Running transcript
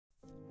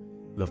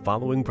The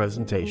following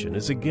presentation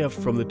is a gift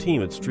from the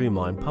team at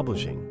Streamline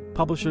Publishing,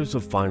 publishers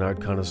of Fine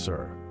Art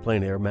Connoisseur,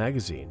 Plein Air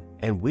Magazine,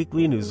 and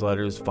weekly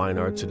newsletters Fine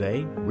Art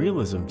Today,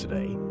 Realism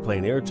Today,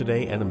 Plein Air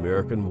Today, and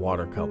American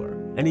Watercolor,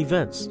 and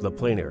events, the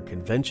Plein Air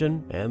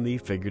Convention and the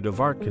Figurative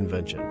Art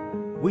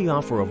Convention. We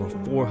offer over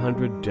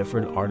 400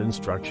 different art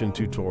instruction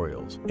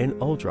tutorials and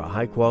ultra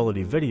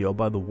high-quality video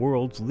by the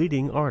world's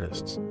leading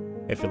artists.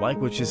 If you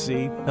like what you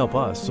see, help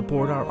us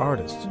support our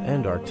artists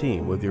and our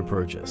team with your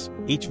purchase.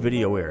 Each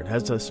video aired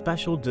has a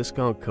special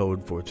discount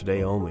code for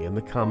today only in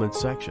the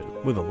comments section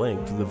with a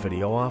link to the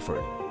video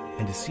offered.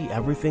 And to see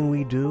everything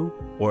we do,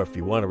 or if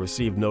you want to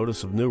receive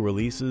notice of new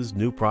releases,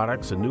 new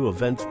products, and new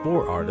events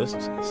for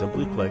artists,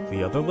 simply click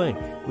the other link,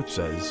 which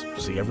says,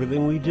 "See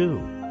everything we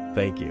do."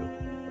 Thank you.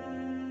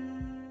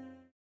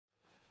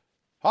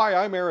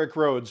 Hi, I'm Eric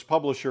Rhodes,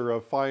 publisher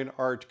of Fine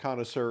Art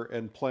Connoisseur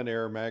and Plein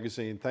Air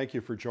Magazine. Thank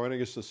you for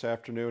joining us this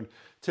afternoon.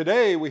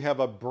 Today we have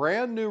a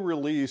brand new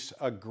release,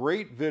 a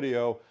great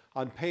video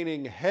on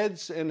painting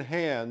heads and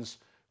hands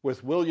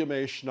with William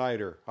A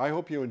Schneider. I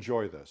hope you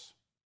enjoy this.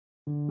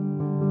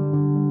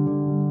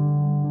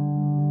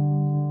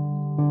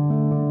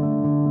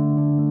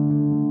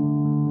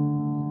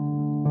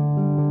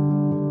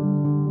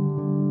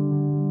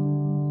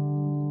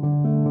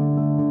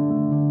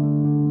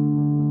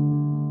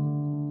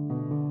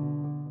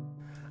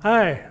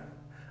 Hi,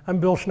 I'm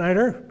Bill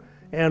Schneider,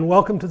 and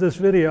welcome to this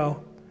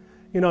video.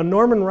 You know,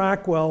 Norman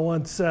Rockwell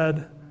once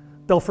said,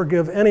 "They'll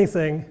forgive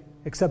anything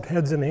except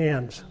heads and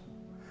hands."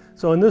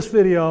 So in this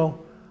video,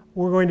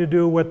 we're going to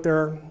do what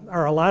there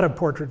are a lot of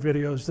portrait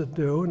videos that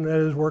do, and that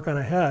is work on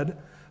a head,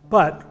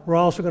 but we're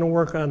also going to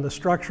work on the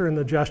structure and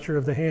the gesture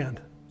of the hand.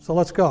 So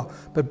let's go.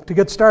 But to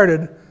get started,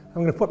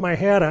 I'm going to put my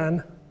hat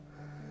on,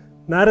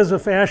 not as a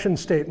fashion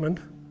statement,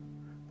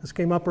 this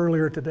came up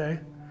earlier today,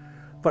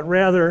 but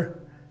rather,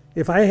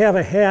 if I have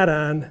a hat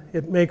on,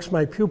 it makes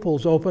my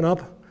pupils open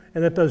up,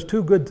 and it does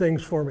two good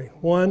things for me.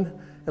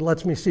 One, it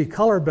lets me see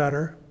color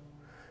better,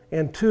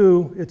 and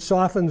two, it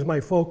softens my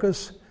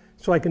focus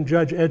so I can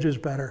judge edges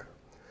better.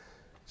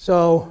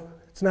 So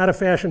it's not a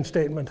fashion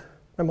statement.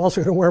 I'm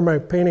also going to wear my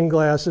painting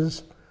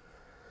glasses.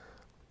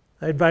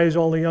 I advise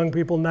all the young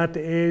people not to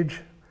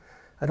age.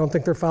 I don't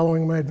think they're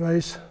following my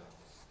advice.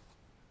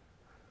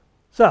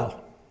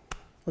 So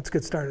let's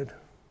get started.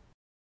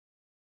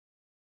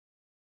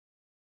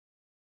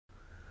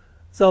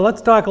 So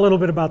let's talk a little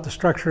bit about the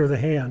structure of the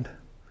hand.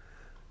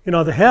 You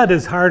know, the head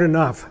is hard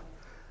enough.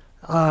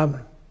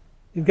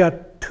 You've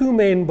got two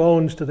main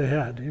bones to the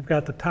head. You've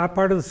got the top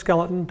part of the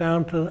skeleton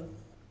down to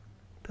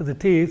the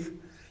teeth,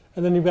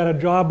 and then you've got a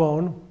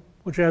jawbone,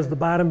 which has the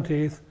bottom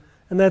teeth,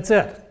 and that's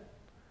it.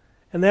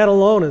 And that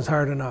alone is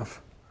hard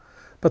enough.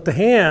 But the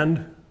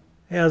hand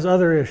has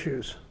other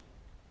issues.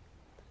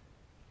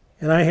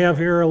 And I have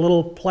here a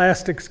little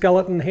plastic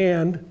skeleton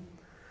hand.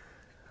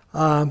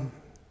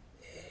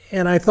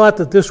 And I thought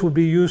that this would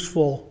be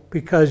useful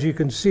because you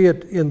can see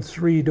it in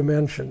 3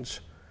 dimensions.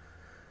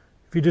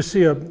 If you just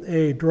see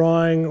a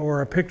drawing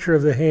or a picture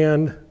of the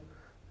hand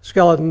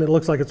skeleton, it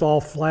looks like it's all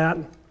flat,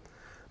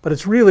 but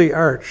it's really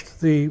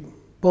arched. The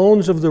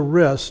bones of the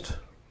wrist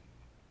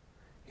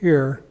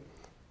here,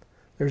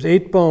 there's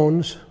 8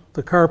 bones,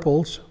 the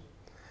carpals,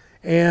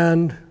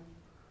 and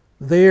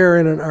they are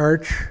in an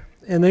arch,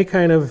 and they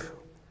kind of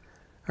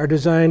are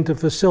designed to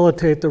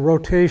facilitate the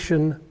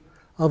rotation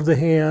of the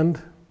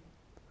hand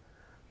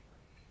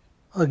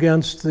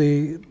against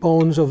the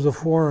bones of the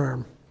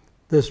forearm.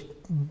 This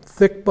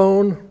thick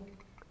bone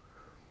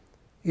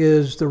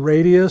is the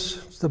radius,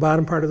 it's the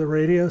bottom part of the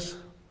radius,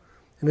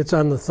 and it's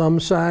on the thumb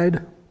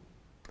side.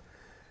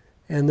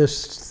 And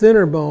this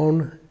thinner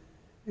bone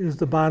is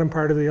the bottom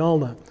part of the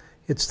ulna.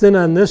 It's thin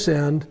on this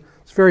end,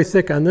 it's very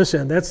thick on this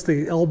end. That's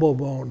the elbow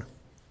bone.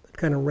 It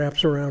kind of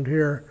wraps around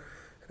here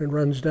and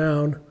runs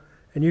down.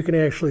 And you can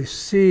actually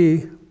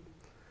see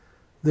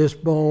this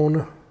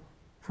bone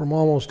from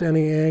almost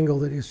any angle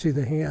that you see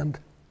the hand.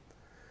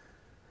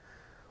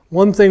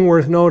 One thing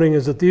worth noting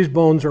is that these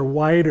bones are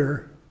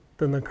wider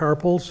than the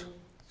carpals,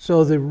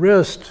 so the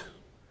wrist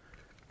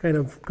kind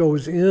of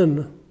goes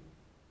in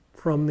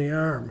from the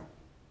arm.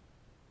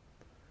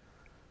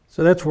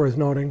 So that's worth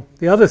noting.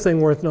 The other thing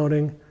worth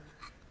noting,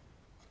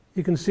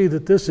 you can see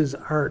that this is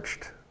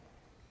arched.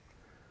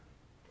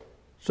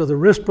 So the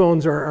wrist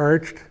bones are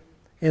arched,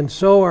 and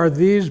so are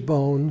these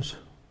bones,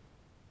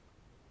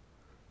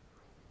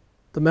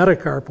 the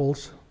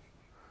metacarpals,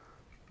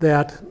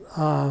 that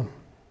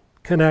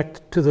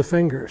connect to the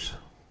fingers.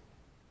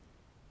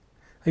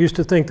 I used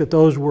to think that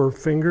those were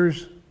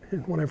fingers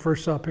when I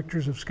first saw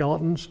pictures of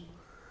skeletons,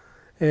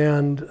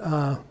 and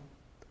I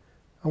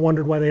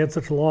wondered why they had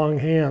such long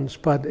hands,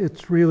 but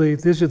it's really,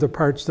 these are the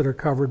parts that are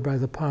covered by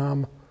the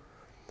palm.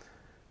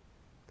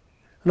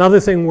 Another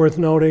thing worth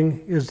noting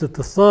is that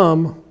the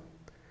thumb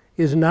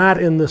is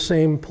not in the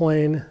same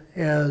plane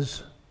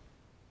as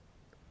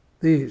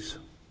these.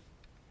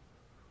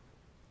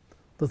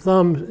 The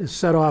thumb is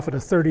set off at a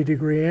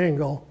 30-degree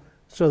angle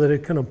so that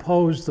it can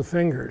oppose the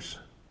fingers.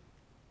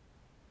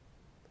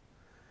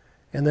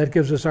 And that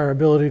gives us our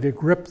ability to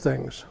grip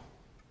things.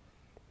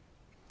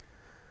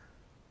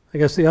 I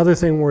guess the other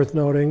thing worth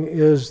noting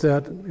is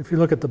that if you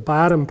look at the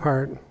bottom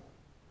part,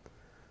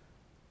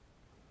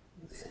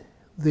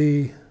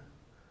 the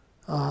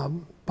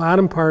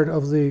bottom part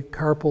of the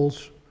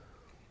carpals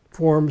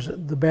forms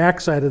the back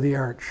side of the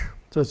arch.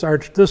 So it's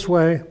arched this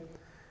way,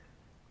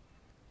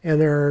 and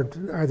there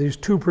are these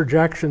two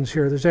projections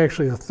here. There's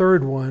actually a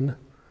third one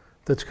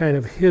that's kind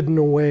of hidden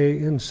away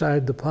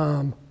inside the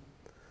palm.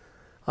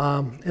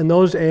 And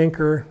those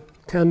anchor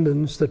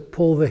tendons that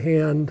pull the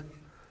hand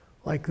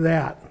like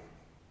that.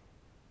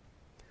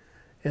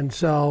 And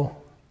so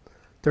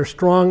they're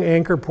strong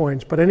anchor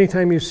points, but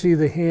anytime you see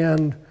the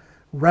hand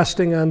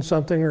resting on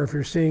something, or if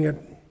you're seeing it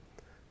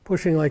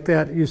pushing like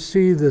that, you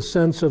see the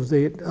sense of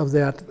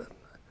that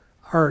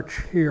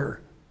arch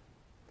here.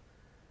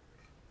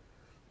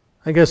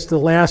 I guess the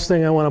last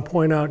thing I want to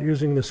point out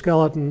using the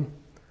skeleton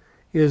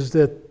is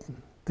that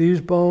these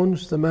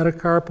bones, the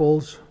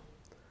metacarpals,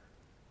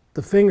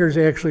 the fingers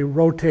actually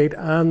rotate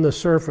on the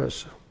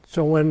surface.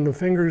 So when the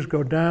fingers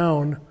go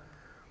down,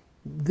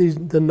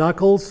 the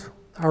knuckles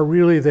are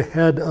really the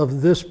head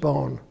of this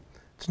bone.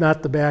 It's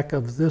not the back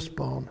of this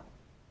bone.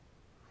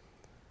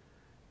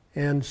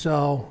 And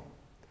so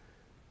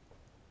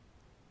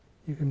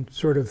you can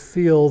sort of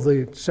feel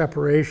the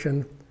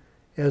separation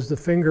as the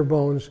finger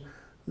bones.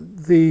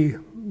 The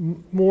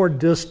more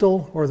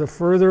distal, or the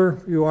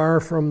further you are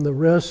from the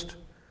wrist,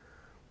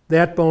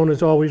 that bone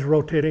is always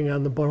rotating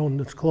on the bone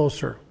that's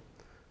closer.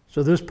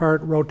 So this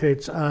part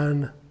rotates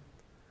on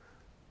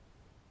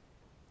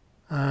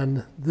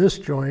this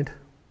joint.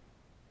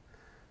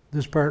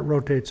 This part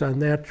rotates on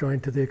that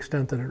joint to the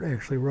extent that it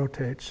actually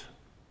rotates.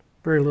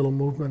 Very little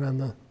movement on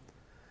the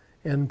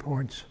end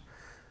points.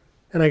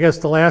 And I guess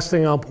the last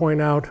thing I'll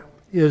point out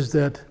is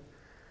that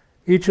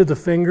each of the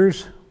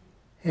fingers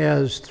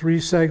has 3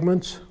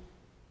 segments.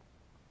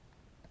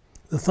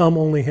 The thumb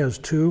only has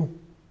 2.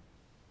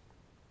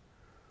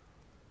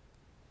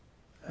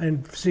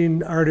 I've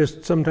seen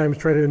artists sometimes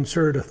try to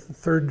insert a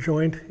third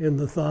joint in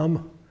the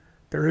thumb.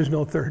 There is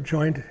no third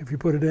joint. If you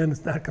put it in,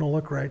 it's not going to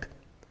look right.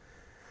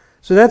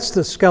 So that's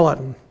the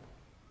skeleton.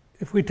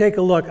 If we take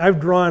a look, I've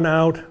drawn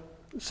out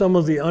some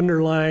of the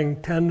underlying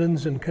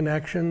tendons and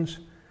connections,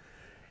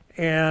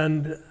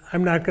 and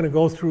I'm not going to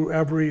go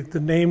through the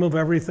name of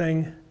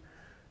everything.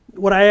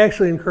 What I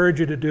actually encourage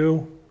you to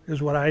do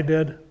is what I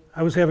did.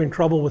 I was having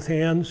trouble with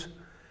hands,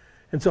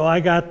 and so I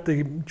got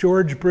the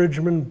George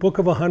Bridgman Book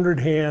of 100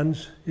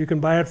 Hands. You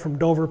can buy it from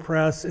Dover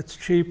Press. It's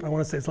cheap. I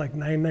want to say it's like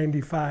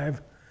 $9.95.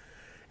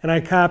 And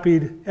I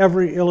copied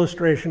every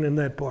illustration in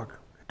that book.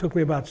 It took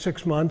me about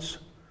 6 months.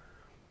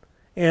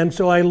 And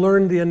so I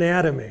learned the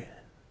anatomy.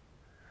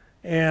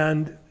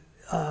 And,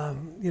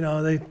 you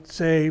know, they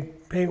say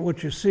paint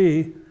what you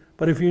see,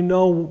 but if you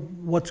know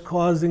what's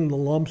causing the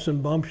lumps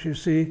and bumps you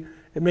see,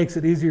 it makes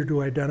it easier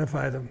to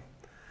identify them.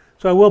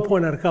 So I will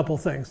point out a couple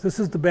things. This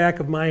is the back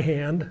of my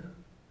hand.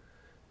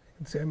 You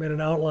can see I made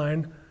an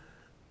outline.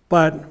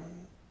 But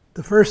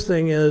the first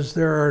thing is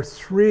there are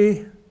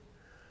 3,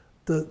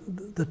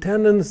 the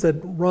tendons that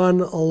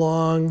run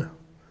along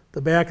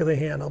the back of the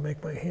hand. I'll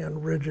make my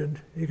hand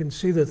rigid. You can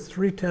see the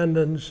 3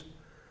 tendons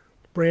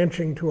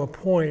branching to a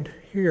point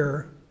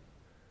here.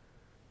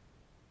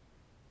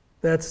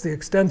 That's the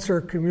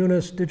extensor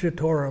communis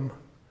digitorum.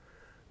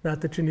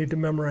 Not that you need to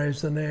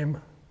memorize the name,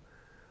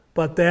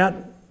 but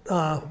that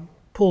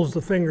pulls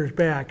the fingers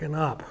back and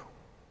up.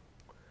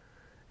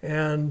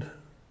 And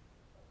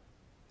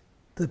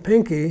the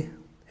pinky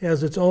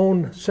has its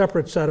own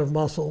separate set of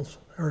muscles,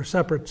 or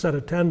separate set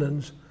of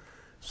tendons,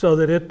 so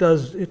that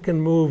it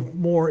can move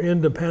more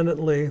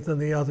independently than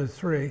the other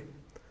 3.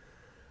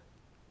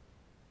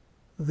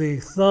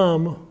 The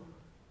thumb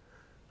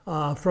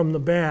from the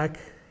back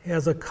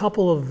has a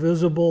couple of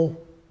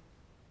visible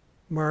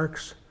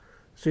marks.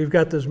 So you've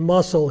got this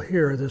muscle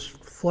here, this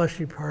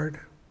fleshy part,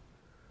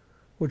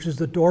 which is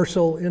the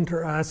dorsal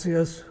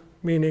interosseous,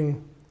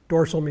 meaning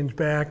dorsal means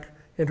back,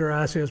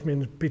 interosseous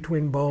means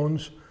between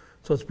bones.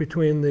 So it's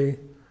between the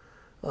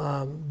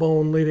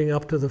bone leading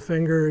up to the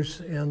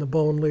fingers and the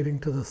bone leading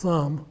to the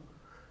thumb.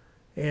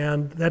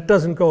 And that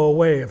doesn't go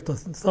away. If the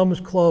thumb is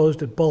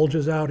closed, it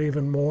bulges out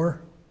even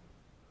more.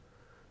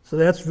 So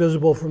that's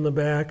visible from the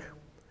back.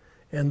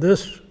 And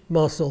this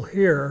muscle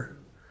here,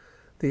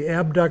 the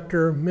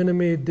abductor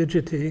minimi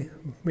digiti,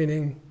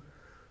 meaning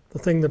the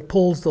thing that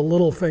pulls the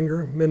little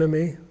finger,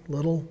 minimi,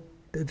 little,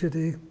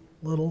 digiti,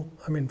 little,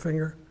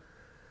 finger.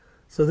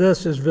 So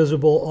this is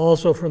visible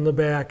also from the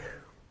back.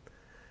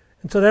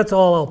 And so that's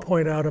all I'll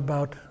point out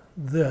about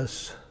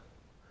this.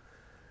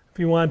 If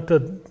you want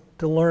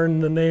to learn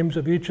the names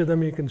of each of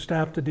them, you can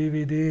stop the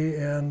DVD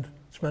and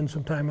spend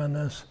some time on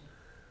this,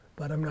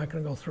 but I'm not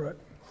going to go through it.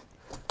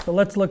 So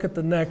let's look at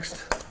the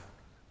next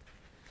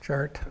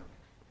chart.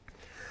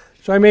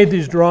 So I made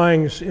these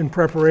drawings in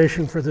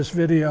preparation for this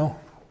video.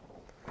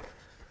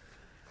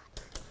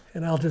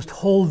 And I'll just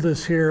hold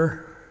this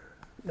here.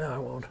 No, I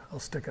won't. I'll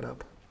stick it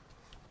up.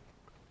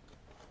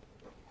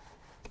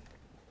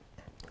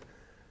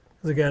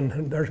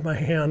 Again, there's my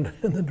hand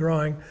in the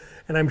drawing.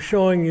 And I'm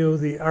showing you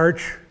the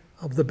arch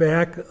of the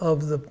back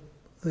of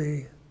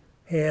the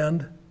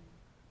hand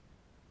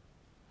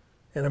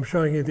And I'm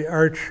showing you the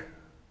arch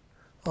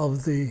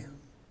of the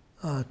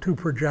two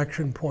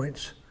projection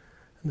points.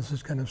 And this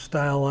is kind of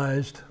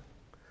stylized.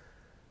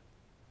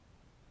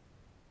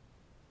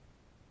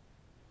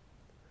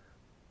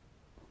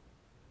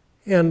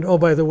 And oh,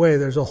 by the way,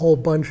 there's a whole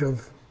bunch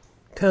of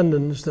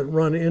tendons that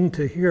run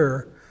into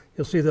here.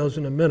 You'll see those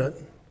in a minute.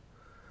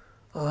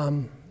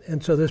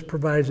 And so this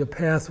provides a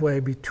pathway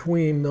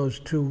between those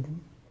two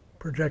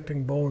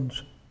projecting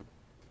bones.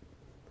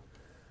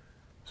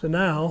 So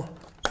now,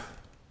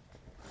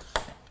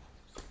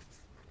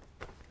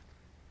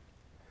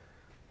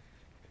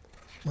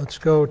 let's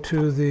go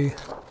to the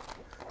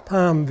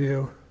palm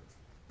view.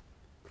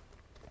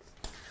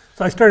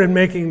 So I started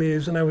making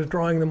these, and I was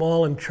drawing them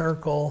all in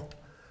charcoal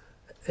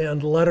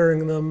and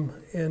lettering them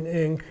in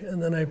ink,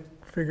 and then I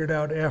figured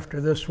out after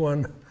this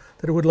one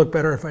that it would look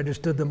better if I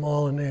just did them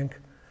all in ink.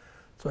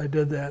 So I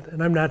did that,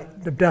 and I'm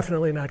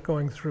definitely not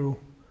going through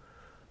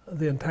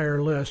the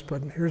entire list,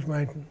 but here's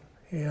my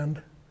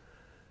hand.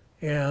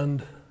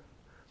 And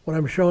what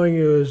I'm showing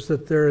you is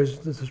that there is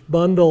this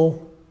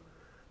bundle,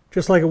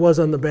 just like it was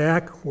on the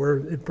back, where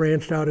it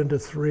branched out into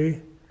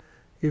three.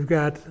 You've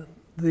got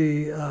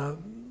the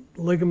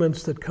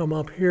ligaments that come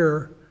up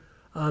here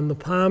on the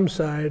palm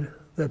side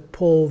that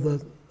pull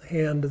the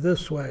hand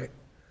this way.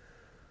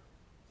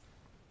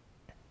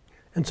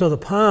 And so the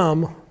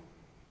palm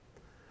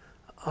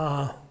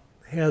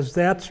has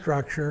that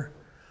structure,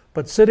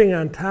 but sitting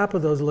on top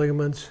of those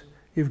ligaments,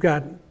 you've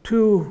got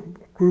two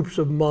groups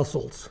of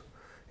muscles.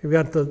 You've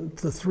got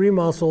the three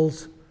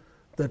muscles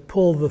that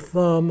pull the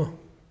thumb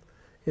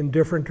in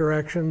different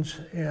directions,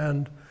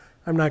 and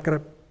I'm not going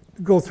to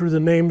go through the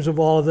names of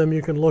all of them.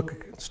 You can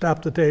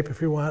stop the tape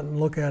if you want and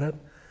look at it.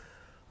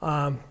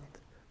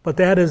 But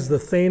that is the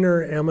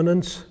thenar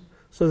eminence.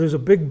 So there's a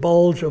big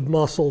bulge of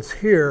muscles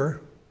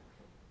here,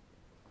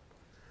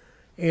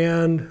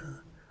 and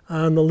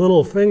on the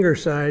little finger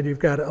side, you've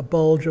got a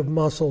bulge of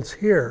muscles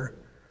here,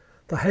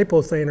 the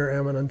hypothenar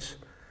eminence.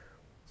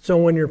 So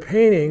when you're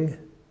painting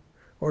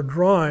or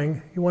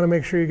drawing, you want to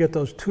make sure you get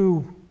those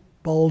two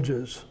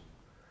bulges.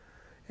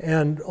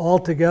 And all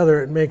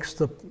together, it makes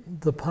the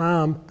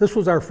palm. This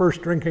was our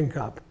first drinking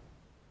cup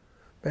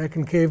back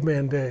in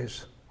caveman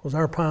days, was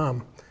our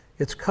palm.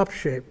 It's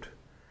cup-shaped.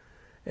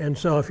 And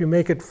so if you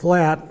make it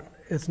flat,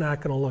 it's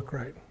not going to look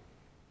right.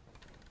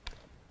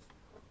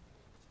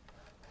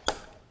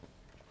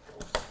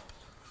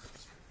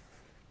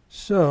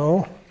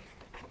 So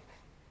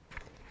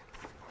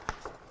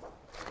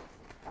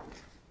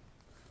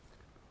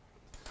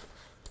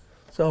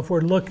if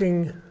we're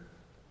looking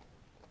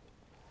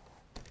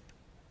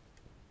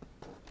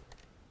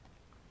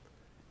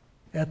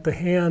at the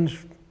hands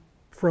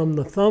from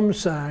the thumb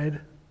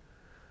side,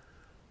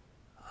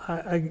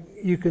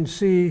 you can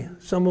see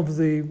some of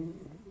the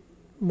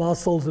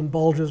muscles and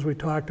bulges we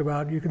talked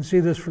about. You can see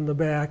this from the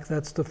back.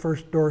 That's the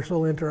first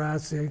dorsal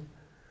interossei.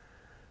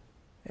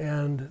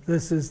 And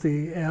this is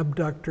the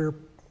abductor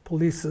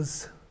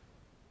pollicis,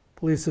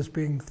 pollicis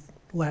being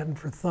Latin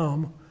for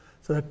thumb.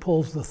 So that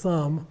pulls the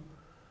thumb.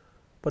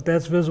 But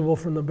that's visible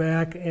from the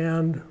back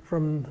and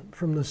from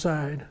the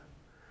side.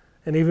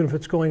 And even if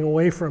it's going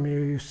away from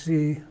you, you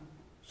see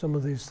some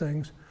of these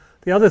things.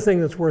 The other thing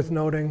that's worth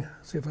noting,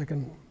 see if I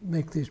can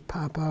make these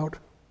pop out.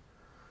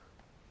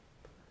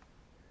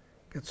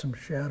 Get some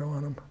shadow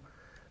on them.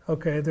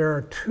 Okay, there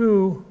are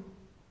two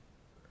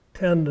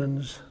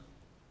tendons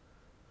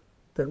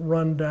that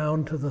run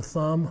down to the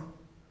thumb,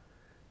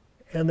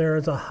 and there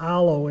is a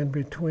hollow in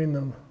between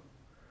them.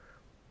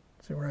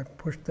 See where I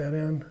pushed that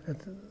in? They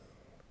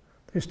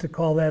used to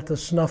call that the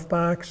snuff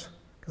box,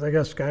 because I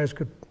guess guys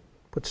could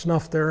put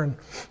snuff there and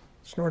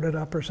snort it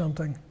up or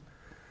something.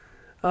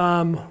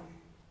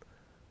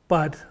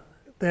 But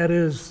that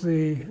is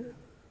the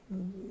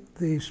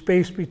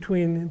space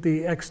between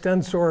the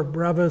extensor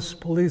brevis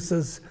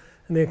pollicis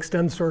and the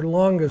extensor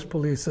longus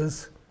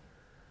pollicis,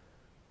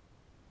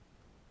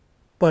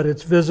 but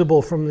it's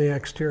visible from the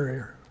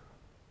exterior.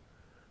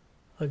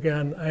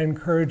 Again, I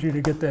encourage you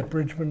to get that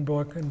Bridgman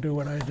book and do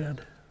what I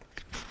did.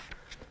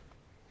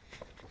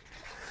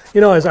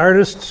 You know, as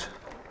artists,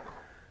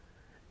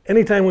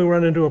 anytime we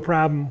run into a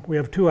problem, we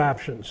have two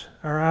options.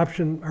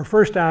 Our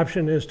first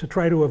option is to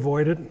try to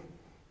avoid it.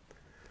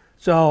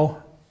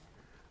 So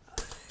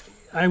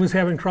I was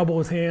having trouble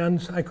with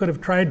hands. I could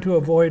have tried to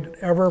avoid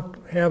ever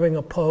having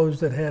a pose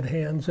that had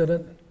hands in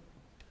it.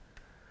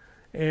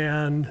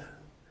 And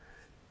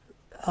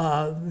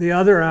the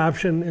other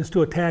option is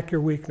to attack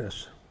your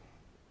weakness.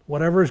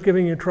 Whatever is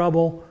giving you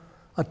trouble,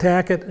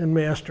 attack it and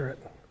master it.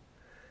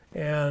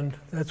 And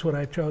that's what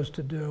I chose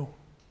to do.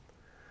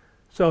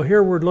 So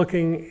here we're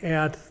looking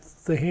at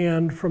the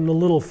hand from the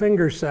little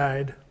finger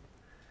side.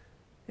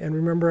 And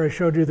remember I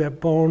showed you that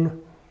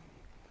bone,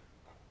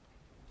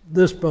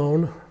 this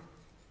bone,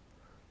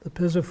 the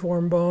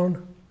pisiform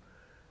bone.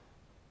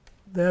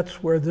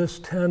 That's where this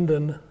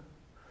tendon,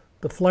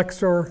 the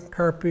flexor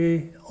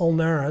carpi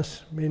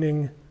ulnaris,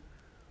 meaning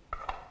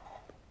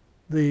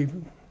the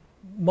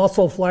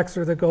muscle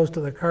flexor that goes to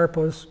the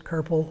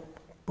carpal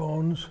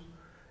bones,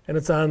 and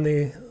it's on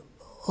the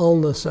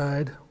ulna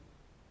side.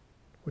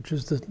 which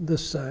is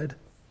this side.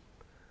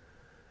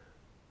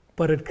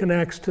 But it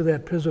connects to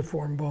that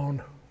pisiform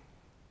bone.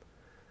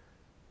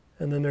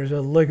 And then there's a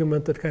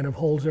ligament that kind of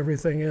holds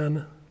everything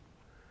in.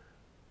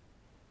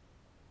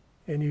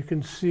 And you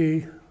can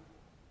see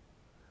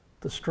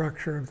the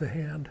structure of the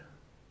hand.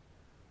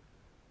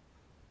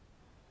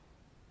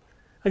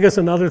 I guess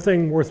another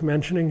thing worth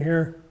mentioning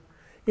here,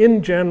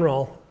 in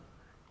general,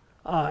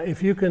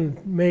 if you can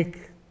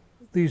make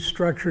these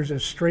structures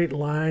as straight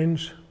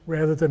lines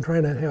rather than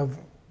trying to have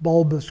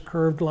bulbous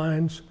curved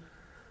lines,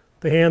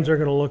 the hands are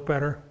going to look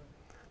better.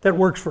 That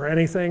works for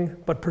anything,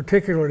 but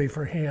particularly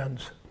for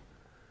hands.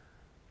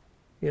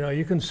 You know,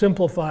 you can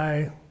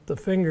simplify the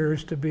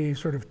fingers to be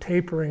sort of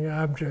tapering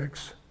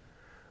objects,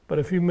 but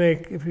if you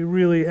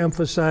really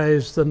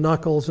emphasize the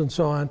knuckles and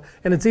so on,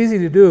 and it's easy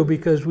to do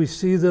because we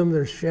see them,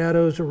 there's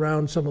shadows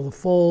around some of the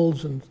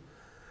folds, and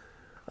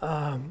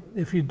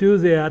if you do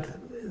that,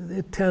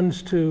 it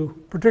tends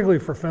to, particularly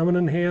for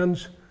feminine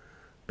hands,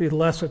 be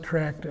less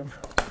attractive.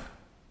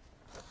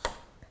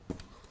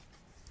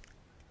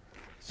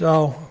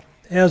 So,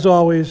 as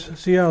always,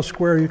 see how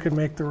square you can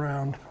make the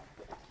round.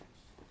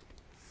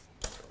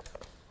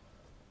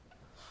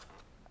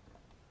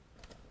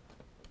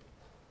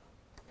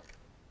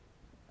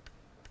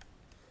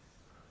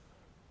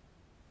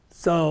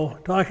 So,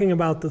 talking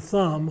about the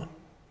thumb,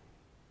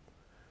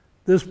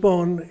 this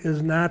bone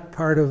is not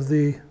part of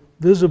the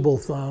visible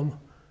thumb.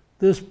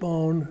 This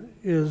bone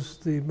is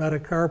the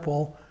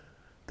metacarpal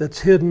that's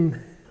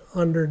hidden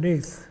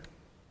underneath.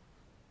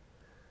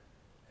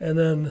 And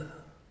then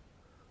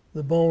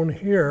the bone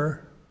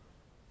here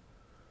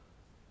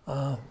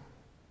has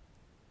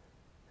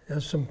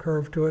some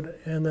curve to it,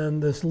 and then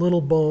this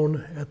little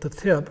bone at the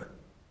tip.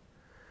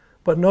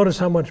 But notice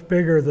how much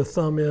bigger the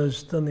thumb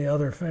is than the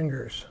other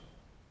fingers.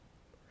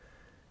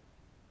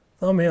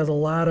 Thumb has a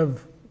lot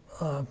of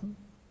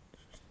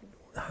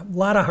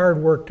hard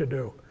work to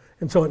do,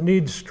 and so it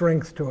needs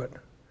strength to it.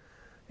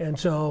 And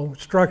so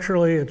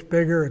structurally it's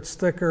bigger, it's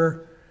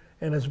thicker,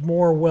 and it's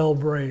more well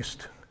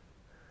braced.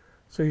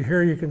 So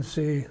here you can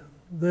see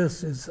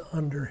this is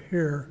under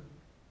here,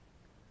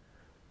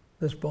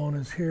 this bone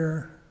is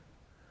here,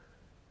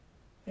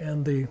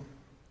 and the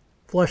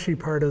fleshy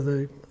part of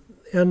the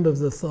end of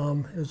the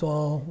thumb is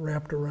all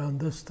wrapped around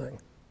this thing.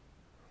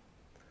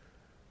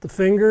 The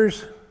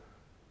fingers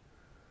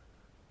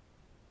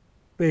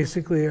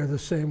basically are the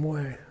same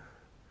way.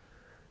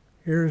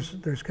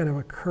 There's kind of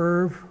a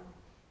curve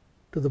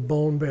to the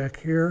bone back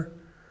here.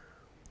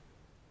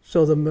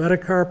 So the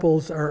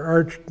metacarpals are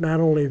arched not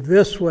only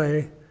this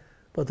way,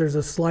 but there's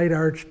a slight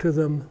arch to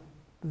them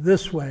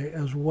this way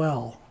as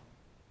well.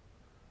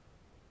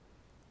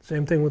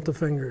 Same thing with the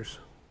fingers.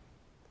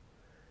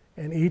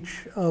 And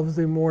each of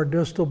the more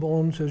distal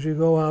bones, as you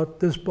go out,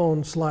 this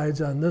bone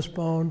slides on this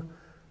bone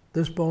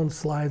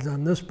slides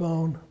on this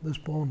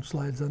bone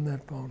slides on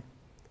that bone.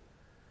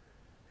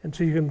 And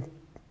so you can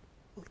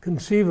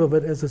conceive of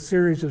it as a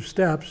series of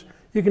steps.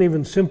 You can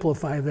even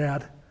simplify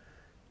that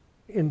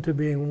into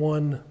being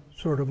one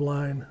sort of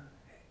line,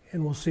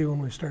 and we'll see when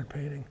we start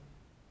painting.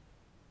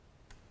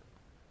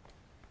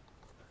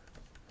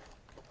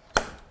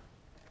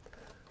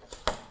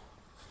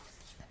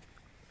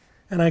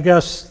 And I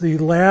guess the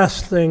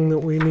last thing that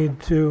we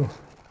need to,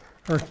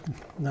 or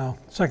no,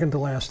 second to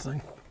last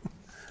thing,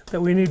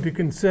 that we need to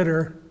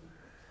consider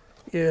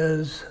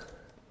is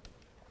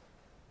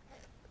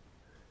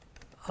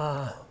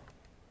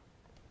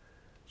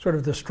sort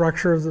of the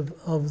structure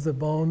of the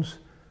bones.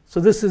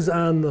 So this is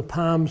on the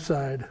palm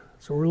side.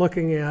 So we're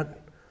looking at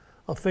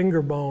a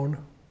finger bone.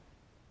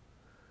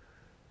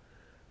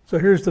 So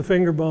here's the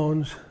finger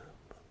bones.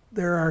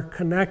 There are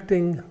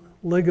connecting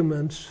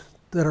ligaments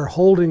that are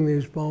holding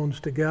these bones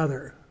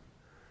together.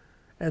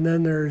 And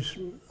then there's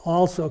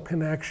also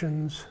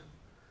connections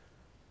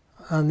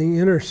on the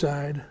inner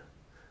side.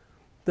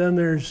 Then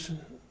there's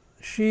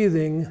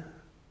sheathing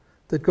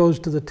that goes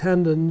to the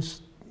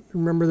tendons.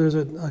 Remember, there's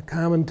a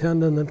common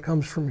tendon that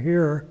comes from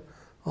here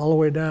all the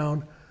way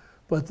down,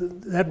 but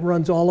that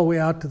runs all the way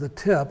out to the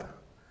tip,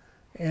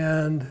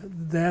 and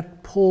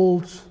that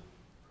pulls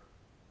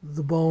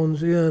the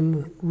bones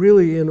in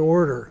really in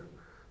order.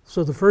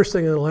 So the first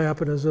thing that'll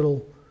happen is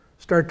it'll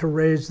start to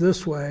raise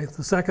this way.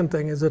 The second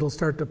thing is it'll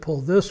start to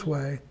pull this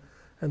way,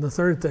 and the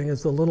third thing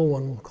is the little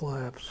one will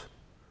collapse.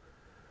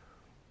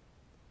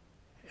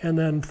 And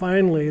then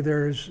finally,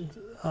 there's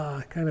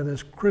kind of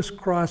this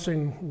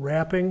crisscrossing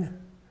wrapping.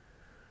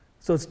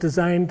 So it's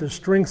designed to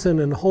strengthen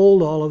and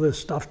hold all of this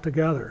stuff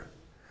together.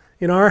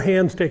 Our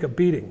hands take a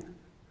beating.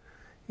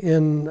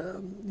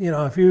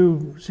 If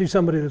you see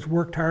somebody that's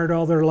worked hard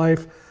all their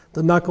life,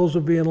 the knuckles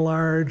will be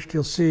enlarged,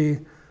 you'll see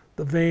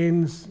the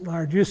veins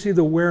large, you see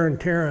the wear and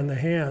tear on the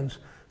hands.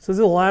 So there's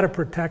a lot of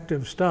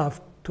protective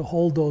stuff to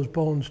hold those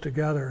bones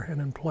together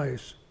and in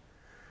place.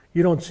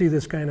 You don't see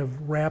this kind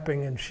of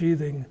wrapping and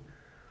sheathing,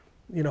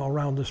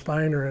 around the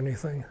spine or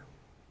anything.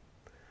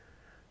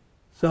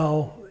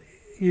 So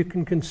you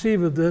can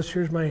conceive of this,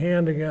 here's my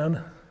hand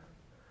again,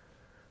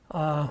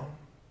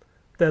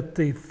 that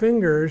the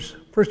fingers,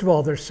 first of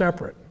all, they're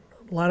separate.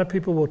 A lot of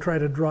people will try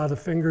to draw the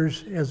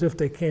fingers as if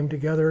they came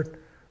together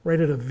right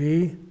at a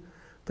V.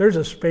 There's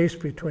a space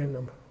between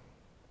them.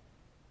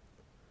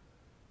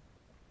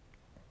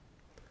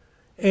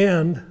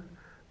 And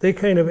they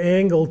kind of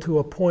angle to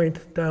a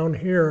point down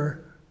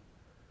here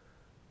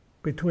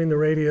between the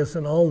radius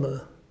and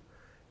ulna.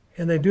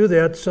 And they do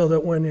that so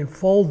that when you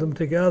fold them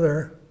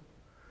together,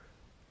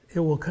 it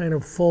will kind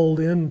of fold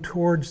in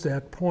towards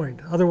that point.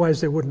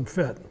 Otherwise, they wouldn't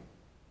fit.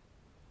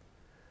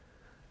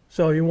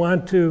 So you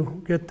want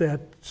to get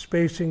that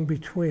spacing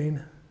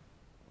between.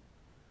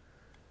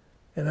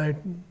 And I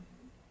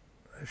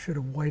should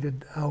have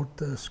whited out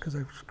this because I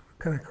was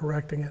kind of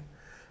correcting it.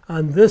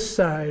 On this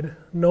side,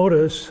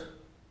 notice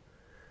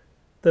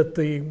that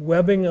the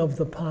webbing of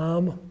the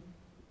palm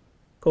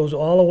goes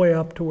all the way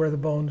up to where the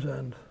bones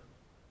end.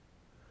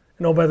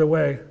 And oh, by the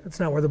way,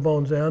 it's not where the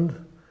bones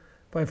end.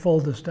 If I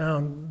fold this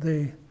down,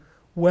 the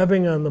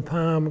webbing on the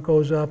palm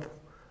goes up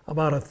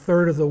about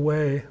 1/3 of the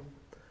way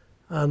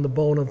on the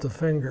bone of the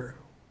finger.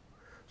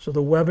 So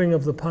the webbing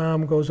of the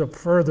palm goes up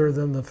further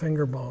than the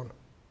finger bone.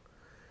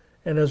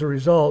 And as a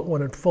result,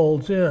 when it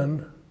folds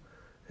in,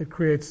 it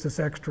creates this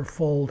extra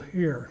fold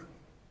here.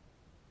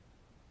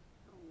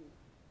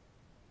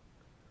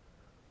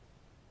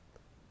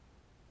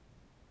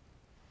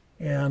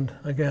 And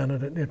again,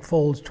 it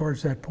folds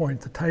towards that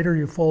point. The tighter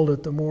you fold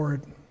it, the more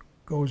it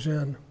goes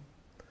in.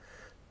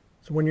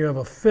 So when you have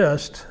a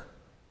fist,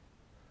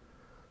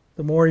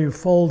 the more you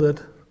fold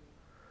it,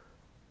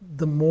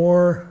 the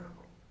more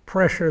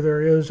pressure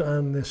there is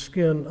on the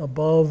skin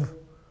above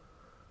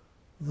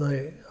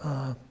the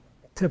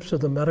tips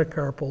of the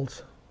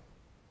metacarpals,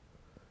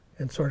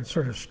 and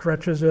sort of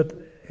stretches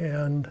it.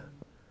 And,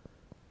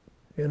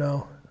 you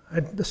know,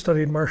 I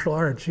studied martial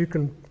arts. You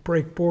can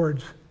break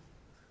boards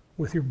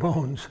with your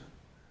bones.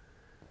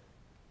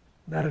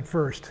 Not at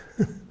first.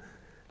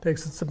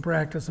 Takes some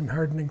practice and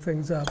hardening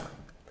things up.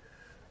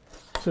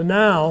 So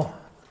now,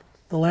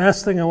 the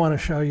last thing I want to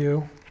show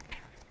you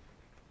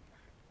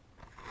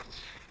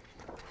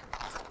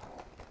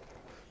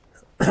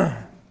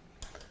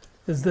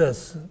is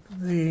this.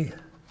 The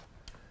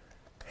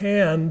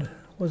hand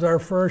was our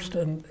first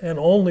and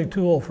only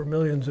tool for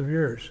millions of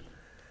years.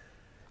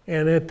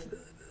 And it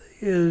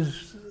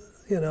is,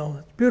 you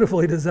know,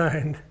 beautifully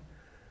designed,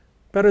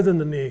 better than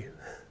the knee.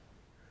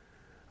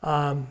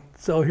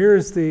 So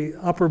here's the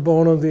upper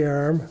bone of the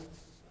arm,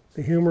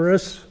 the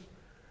humerus,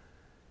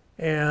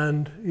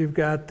 and you've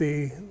got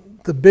the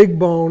big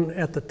bone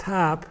at the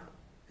top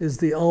is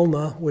the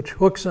ulna, which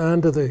hooks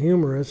onto the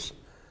humerus.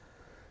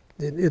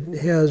 It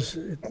has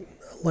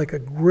like a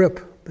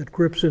grip that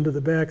grips into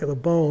the back of the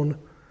bone,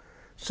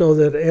 so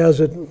that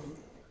as it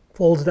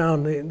folds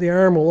down, the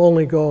arm will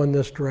only go in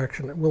this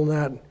direction. It will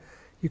not,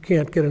 you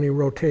can't get any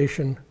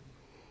rotation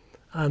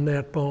on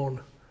that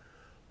bone.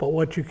 But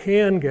what you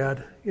can get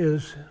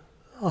is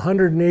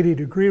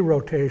 180-degree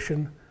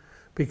rotation,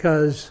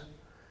 because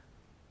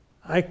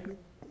I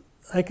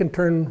can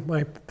turn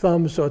my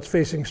thumb so it's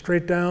facing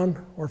straight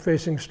down or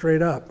facing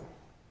straight up.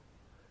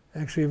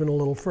 Actually, even a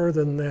little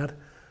further than that,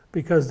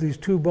 because these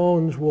two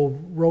bones will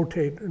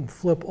rotate and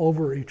flip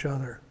over each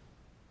other.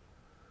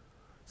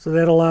 So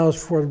that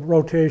allows for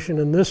rotation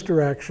in this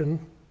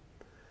direction.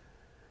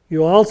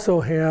 You also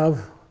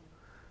have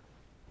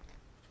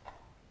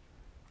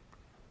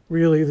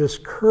really this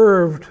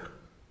curved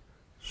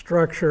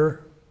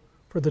structure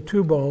for the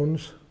two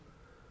bones,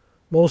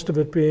 most of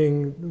it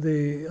being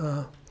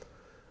the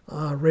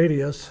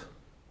radius,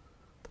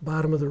 the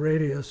bottom of the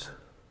radius.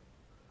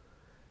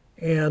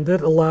 And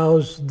it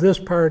allows this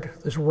part,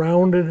 this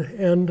rounded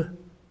end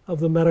of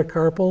the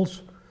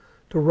metacarpals,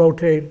 to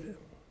rotate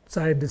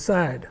side to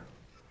side.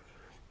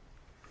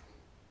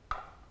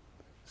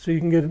 So you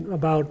can get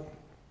about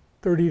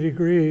 30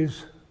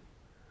 degrees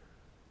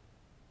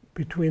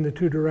between the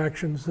two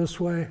directions, this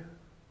way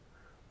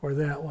or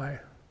that way.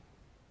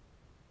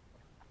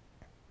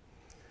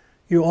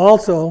 You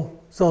also,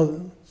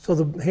 so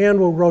the hand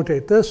will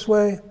rotate this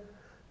way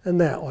and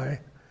that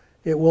way.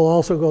 It will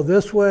also go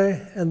this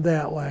way and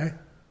that way.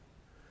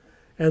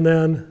 And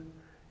then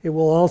it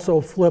will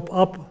also flip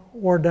up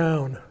or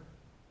down.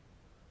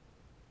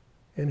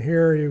 And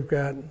here you've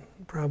got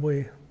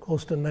probably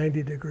close to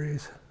 90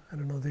 degrees. I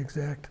don't know the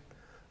exact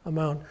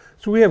amount.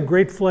 So we have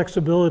great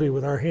flexibility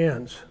with our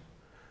hands.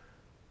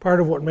 Part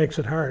of what makes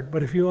it hard.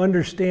 But if you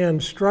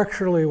understand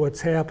structurally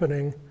what's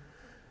happening,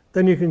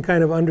 then you can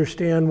kind of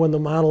understand when the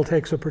model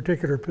takes a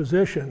particular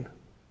position.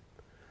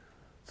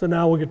 So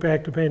now we'll get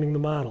back to painting the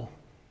model.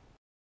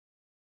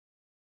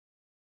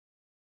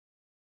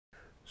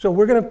 So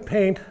we're going to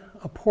paint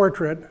a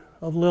portrait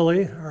of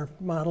Lily, our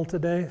model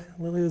today.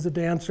 Lily is a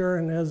dancer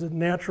and has a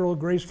natural,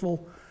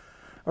 graceful,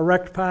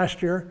 erect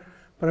posture.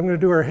 But I'm going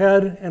to do her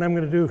head and I'm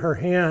going to do her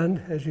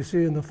hand, as you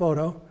see in the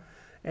photo.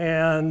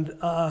 And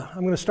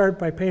I'm going to start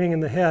by painting in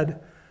the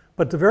head.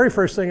 But the very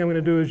first thing I'm going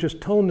to do is just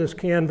tone this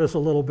canvas a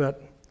little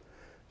bit.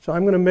 So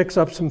I'm going to mix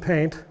up some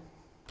paint.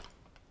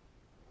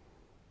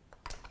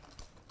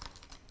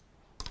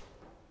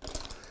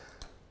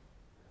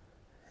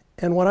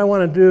 And what I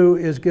want to do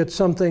is get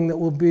something that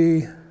will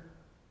be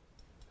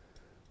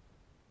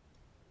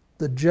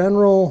the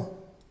general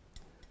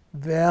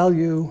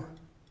value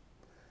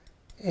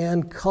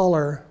and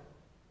color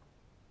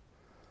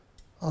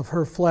of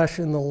her flesh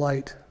in the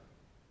light.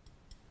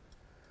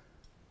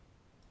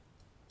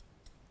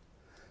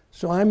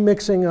 So I'm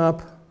mixing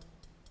up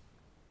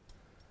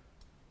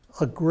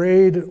a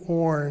grayed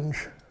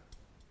orange.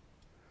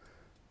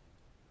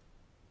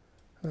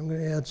 I'm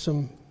going to add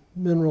some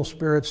mineral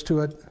spirits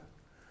to it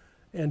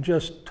and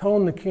just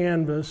tone the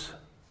canvas.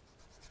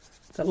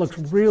 That looks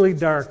really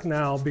dark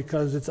now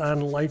because it's on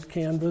light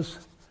canvas.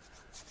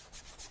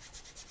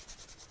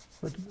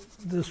 But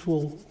this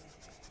will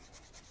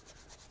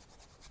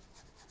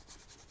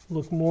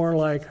look more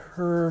like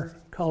her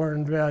color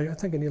and value. I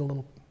think I need a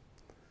little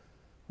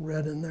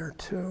red in there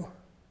too.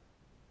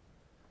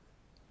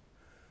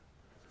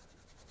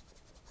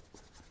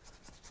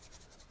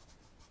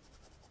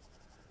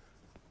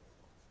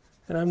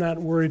 And I'm not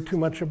worried too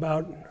much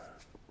about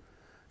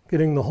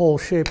getting the whole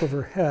shape of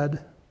her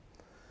head,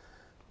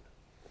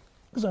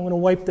 because I'm going to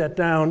wipe that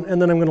down and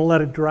then I'm going to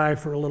let it dry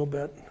for a little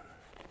bit.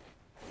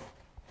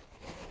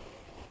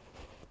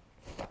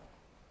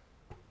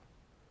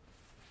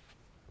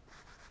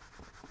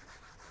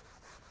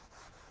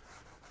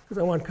 Because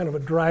I want kind of a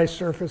dry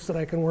surface that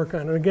I can work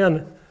on. And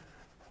again,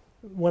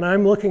 when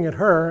I'm looking at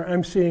her,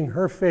 I'm seeing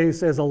her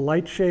face as a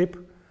light shape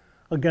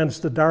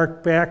against a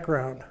dark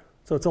background.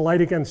 So it's a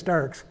light against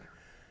darks.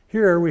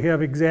 Here we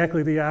have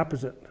exactly the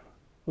opposite.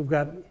 We've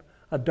got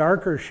a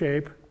darker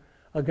shape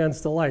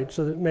against the light,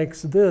 so that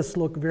makes this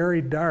look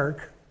very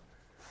dark.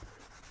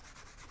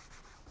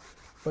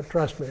 But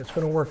trust me, it's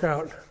going to work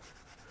out.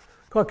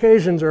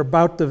 Caucasians are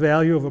about the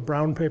value of a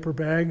brown paper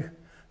bag.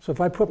 So if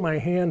I put my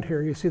hand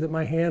here, you see that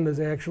my hand is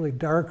actually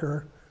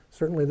darker,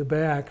 certainly the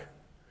back,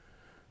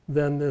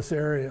 than this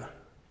area.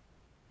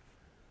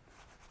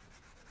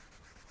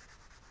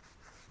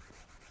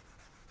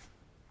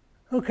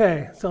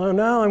 Okay, so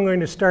now I'm going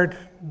to start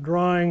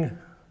drawing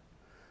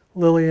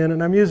Lillian,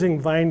 and I'm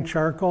using vine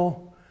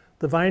charcoal.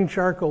 The vine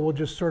charcoal will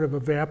just sort of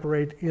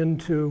evaporate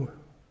into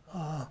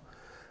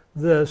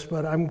this,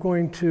 but I'm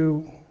going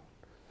to,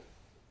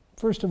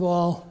 first of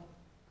all,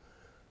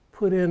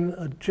 put in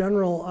a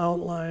general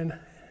outline.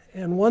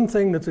 And one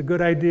thing that's a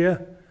good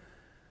idea,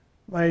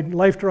 my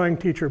life drawing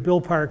teacher,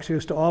 Bill Parks,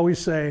 used to always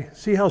say,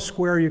 see how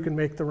square you can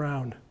make the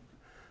round.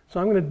 So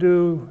I'm going to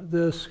do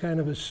this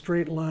kind of as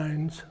straight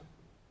lines.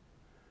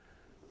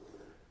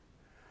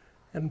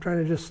 And I'm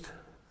trying to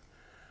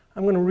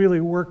I'm going to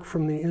really work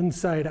from the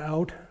inside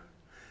out.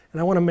 And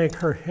I want to make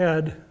her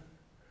head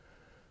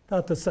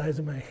about the size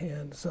of my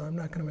hand, so I'm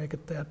not going to make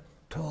it that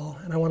tall.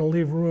 And I want to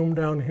leave room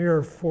down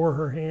here for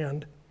her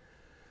hand.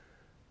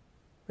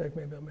 In fact,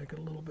 maybe I'll make it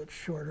a little bit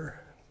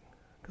shorter,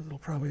 because it'll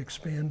probably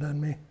expand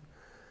on me.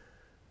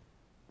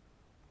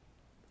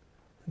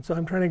 And so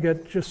I'm trying to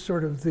get just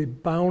sort of the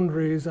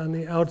boundaries on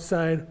the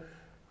outside,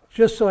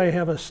 just so I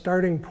have a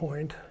starting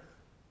point.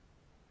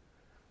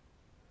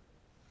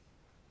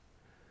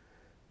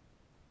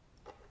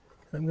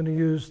 I'm going to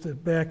use the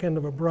back end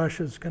of a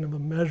brush as kind of a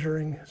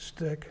measuring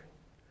stick.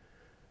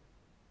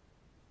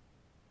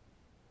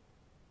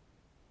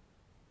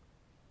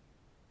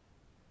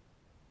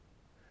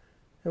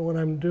 And what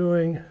I'm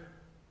doing,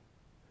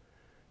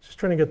 just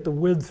trying to get the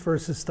width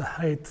versus the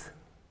height,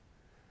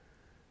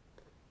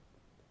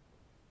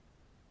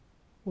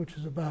 which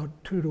is about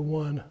 2 to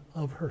 1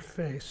 of her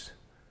face.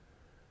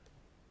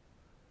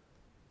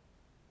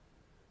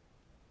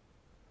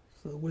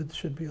 So the width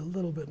should be a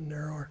little bit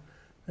narrower.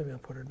 Maybe I'll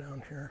put her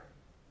down here.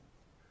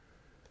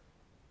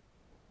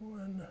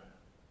 1.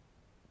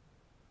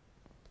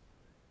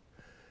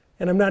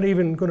 And I'm not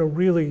even going to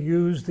really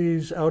use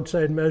these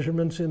outside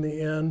measurements in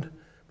the end,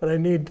 but I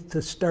need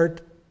to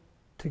start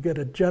to get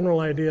a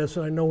general idea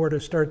so I know where to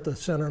start the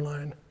center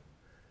line.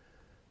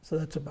 So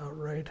that's about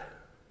right.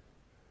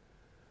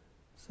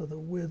 So the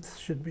width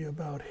should be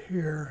about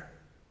here.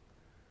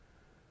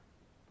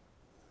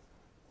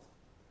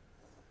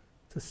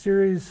 It's a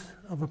series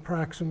of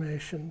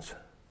approximations.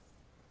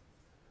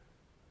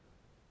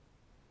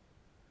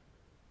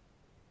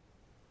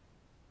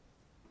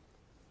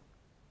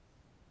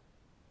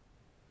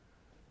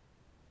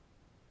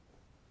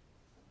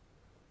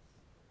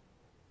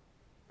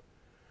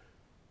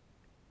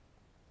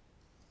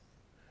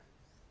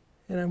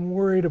 And I'm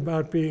worried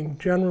about being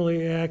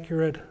generally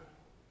accurate,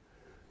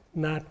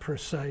 not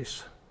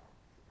precise.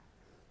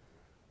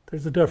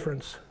 There's a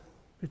difference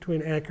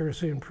between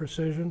accuracy and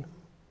precision.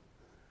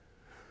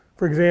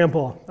 For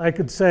example, I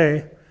could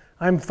say,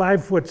 I'm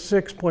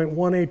 5'6",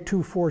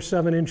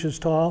 18247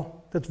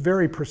 tall. That's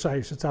very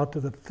precise. It's out to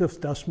the 5th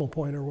decimal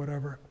point or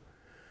whatever.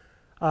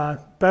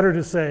 Better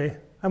to say,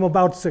 I'm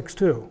about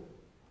 6'2".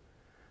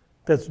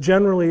 That's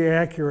generally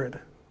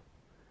accurate,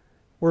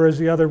 whereas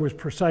the other was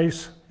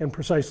precise and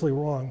precisely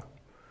wrong.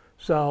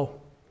 So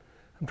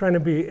I'm trying to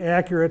be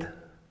accurate,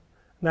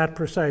 not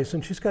precise.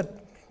 And she's got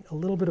a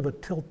little bit of a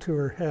tilt to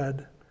her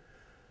head.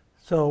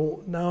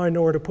 So now I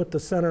know where to put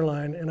the center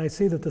line. And I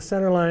see that the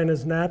center line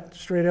is not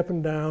straight up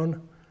and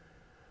down,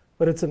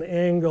 but it's an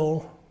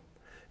angle.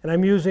 And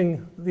I'm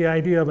using the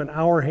idea of an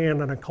hour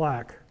hand on a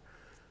clock.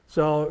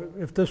 So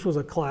if this was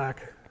a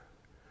clock,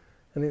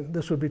 and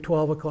this would be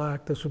 12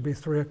 o'clock, this would be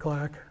 3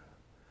 o'clock,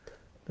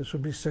 this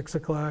would be 6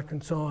 o'clock,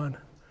 and so on.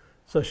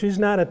 So she's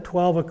not at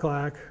 12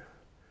 o'clock,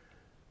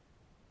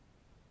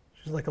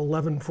 she's like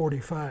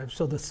 11:45.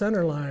 So the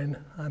center line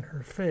on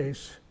her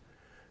face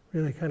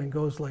really kind of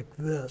goes like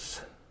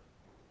this.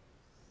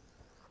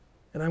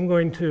 And I'm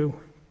going to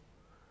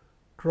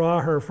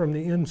draw her from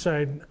the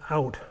inside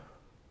out.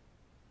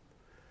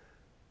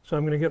 So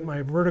I'm going to get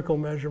my vertical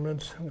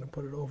measurements. I'm going to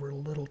put it over a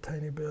little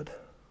tiny bit.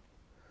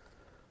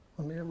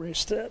 Let me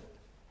erase that.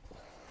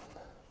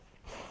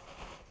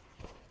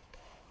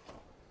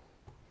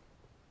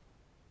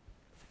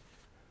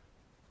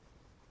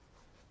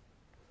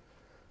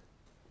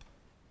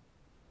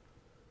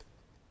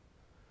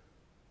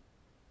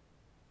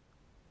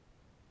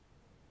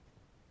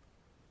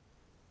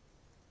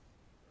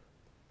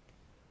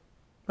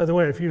 By the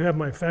way, if you have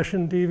my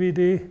Fession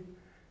DVD,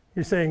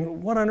 you're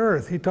saying, what on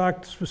earth? He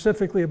talked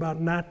specifically about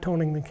not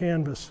toning the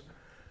canvas.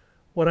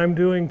 What I'm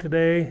doing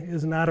today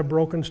is not a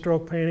broken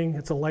stroke painting,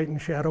 it's a light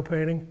and shadow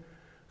painting.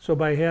 So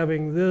by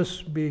having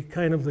this be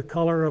kind of the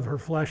color of her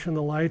flesh in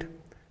the light,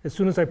 as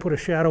soon as I put a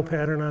shadow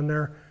pattern on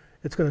there,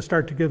 it's going to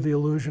start to give the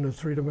illusion of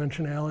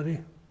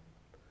three-dimensionality.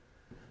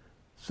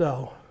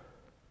 So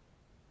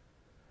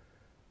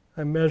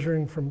I'm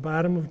measuring from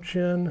bottom of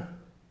chin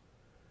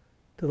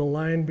to the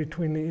line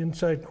between the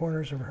inside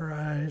corners of her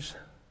eyes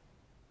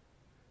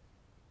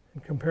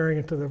and comparing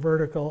it to the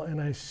vertical,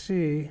 and I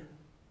see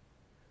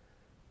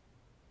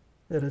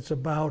that it's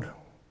about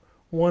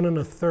 1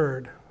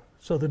 1/3.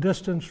 So the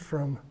distance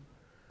from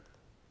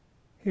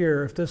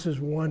here, if this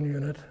is 1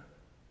 unit,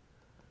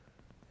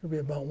 it'll be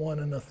about 1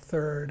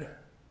 1/3.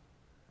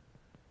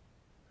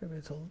 Maybe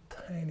it's a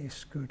tiny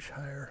scooch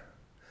higher.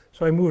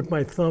 So I moved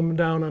my thumb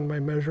down on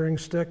my measuring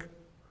stick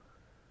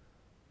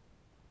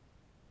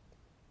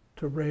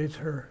to raise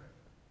her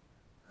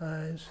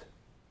eyes.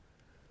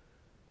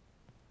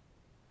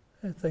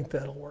 I think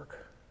that'll work.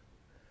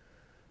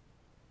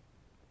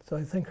 So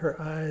I think her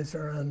eyes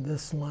are on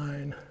this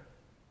line.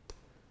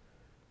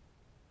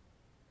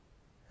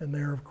 And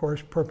they're, of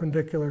course,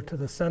 perpendicular to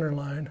the center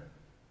line.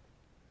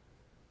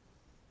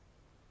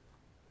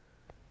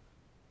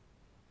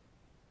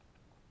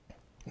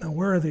 Now,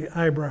 where are the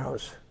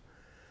eyebrows?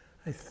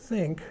 I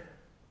think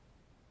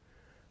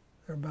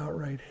they're about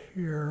right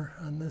here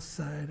on this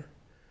side.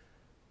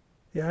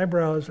 The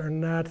eyebrows are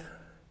not,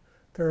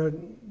 they're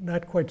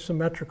not quite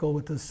symmetrical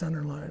with the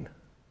center line.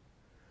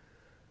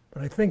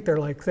 But I think they're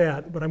like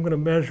that, but I'm going to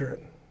measure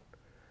it.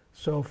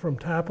 So from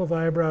top of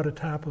eyebrow to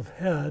top of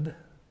head,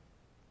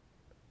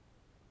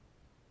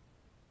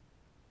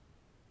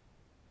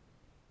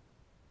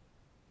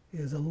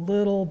 is a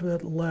little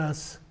bit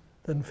less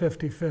than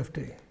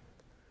 50-50.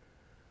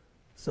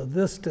 So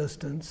this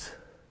distance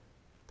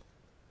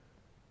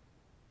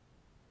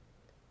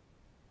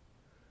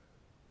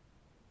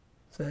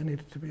so I need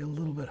it to be a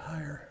little bit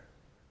higher.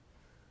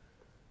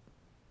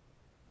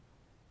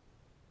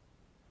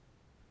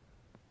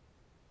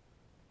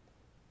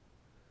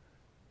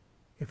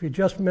 If you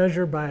just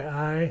measure by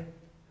eye,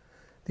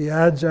 the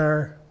odds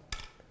are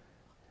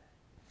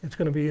it's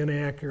going to be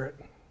inaccurate.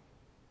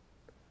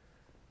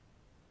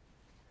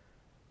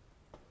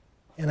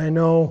 And I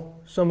know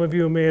some of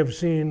you may have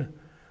seen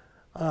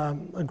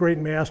a great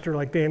master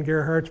like Dan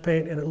Gerhardt's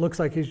paint, and it looks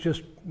like he's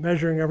just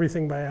measuring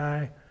everything by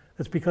eye.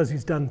 That's because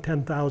he's done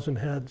 10,000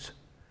 heads.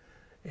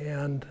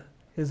 And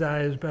his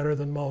eye is better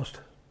than most,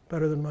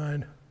 better than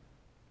mine.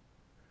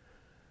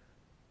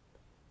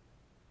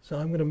 So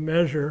I'm going to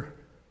measure.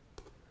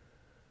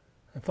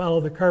 I follow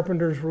the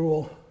carpenter's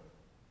rule.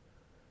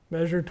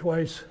 Measure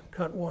twice,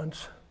 cut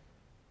once.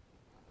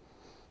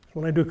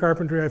 When I do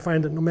carpentry, I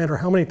find that no matter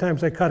how many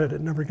times I cut it,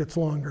 it never gets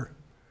longer.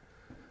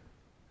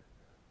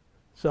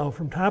 So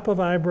from top of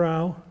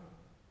eyebrow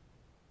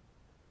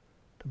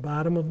to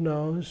bottom of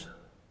nose,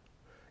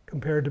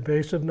 compared to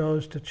base of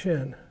nose to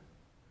chin.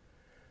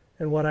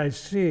 And what I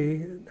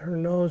see, her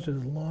nose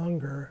is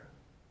longer.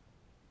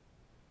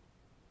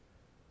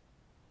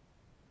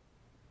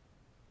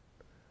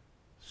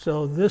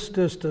 So this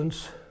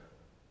distance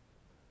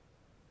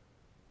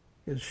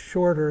is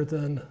shorter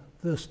than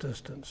this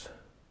distance.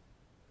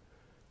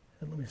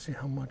 And let me see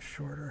how much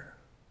shorter.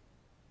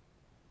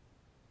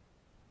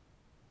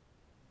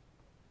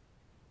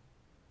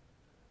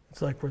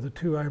 It's like where the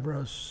two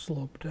eyebrows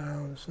slope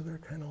down, so they're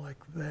kind of like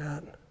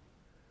that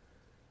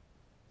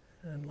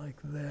and like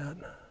that.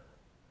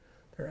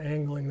 They're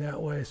angling that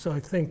way, so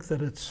I think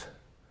that it's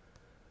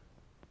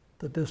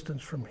the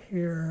distance from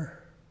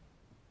here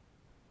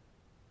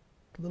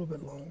a little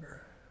bit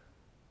longer.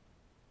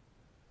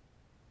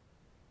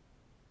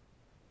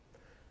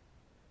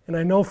 And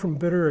I know from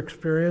bitter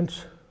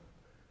experience,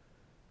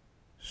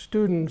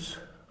 students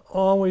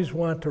always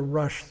want to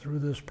rush through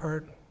this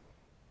part.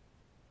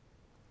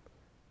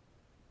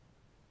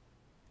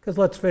 Because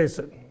let's face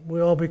it,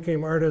 we all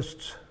became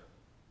artists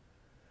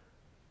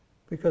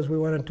because we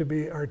wanted to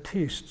be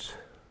artistes.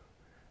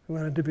 We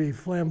wanted to be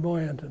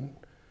flamboyant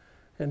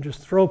and just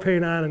throw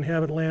paint on and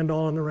have it land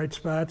all in the right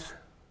spots.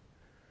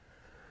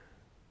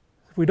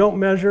 If we don't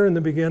measure in the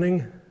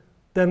beginning,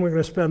 then we're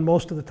going to spend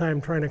most of the time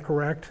trying to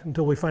correct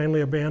until we finally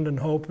abandon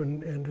hope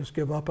and just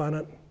give up on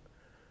it.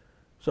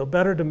 So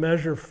better to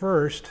measure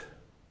first.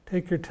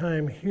 Take your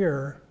time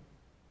here.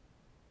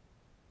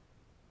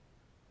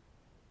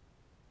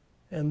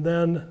 And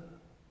then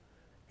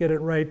get it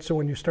right so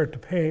when you start to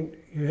paint,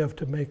 you have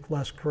to make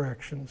less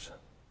corrections.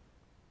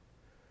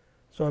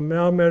 So I'm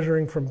now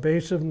measuring from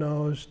base of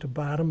nose to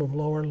bottom of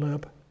lower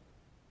lip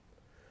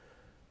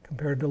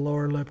compared to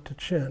lower lip to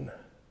chin.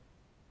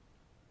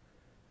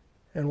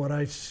 And what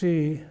I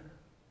see,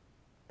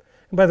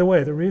 and by the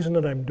way, the reason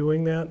that I'm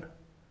doing that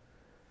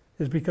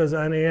is because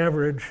on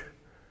average,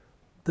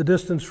 the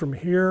distance from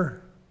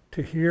here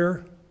to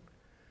here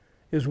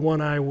is one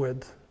eye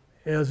width,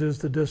 as is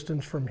the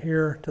distance from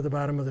here to the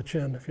bottom of the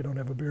chin if you don't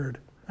have a beard.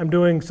 I'm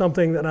doing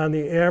something that on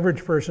the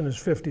average person is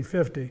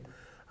 50-50.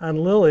 On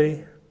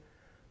Lily,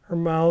 her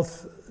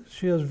mouth,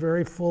 she has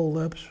very full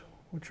lips,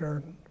 which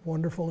are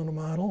wonderful in a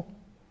model.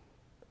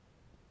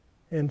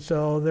 And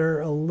so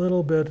they're a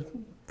little bit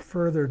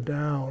further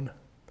down.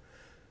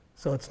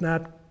 So it's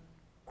not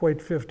quite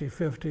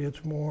 50-50,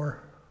 it's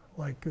more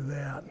like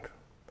that.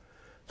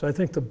 So I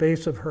think the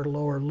base of her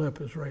lower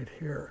lip is right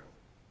here.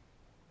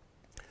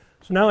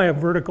 So now I have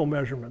vertical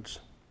measurements.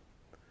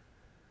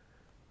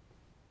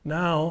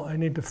 Now I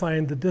need to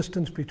find the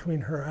distance between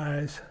her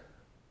eyes.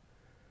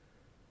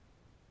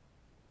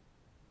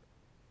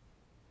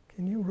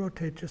 Can you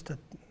rotate just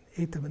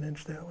 1/8 of an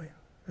inch that way?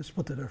 Let's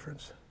split the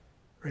difference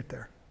right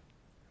there.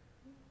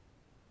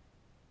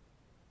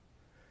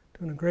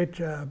 Doing a great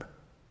job.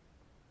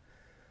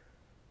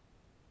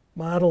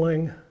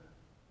 Modeling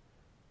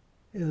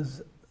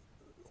is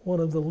one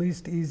of the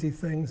least easy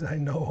things I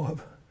know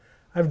of.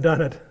 I've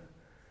done it.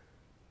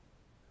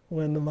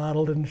 When the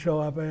model didn't show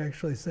up, I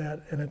actually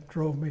sat and it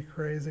drove me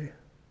crazy.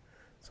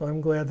 So I'm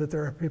glad that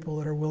there are people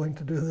that are willing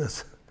to do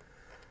this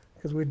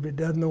because we'd be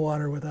dead in the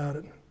water without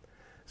it.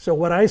 So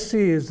what I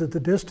see is that the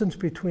distance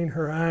between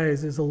her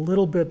eyes is a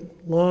little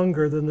bit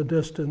longer than the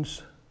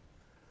distance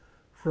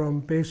from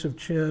base of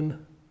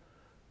chin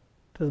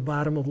to the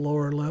bottom of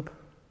lower lip.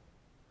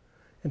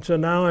 And so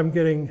now I'm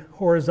getting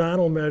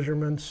horizontal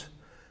measurements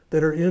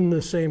that are in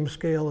the same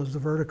scale as the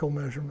vertical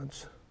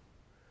measurements.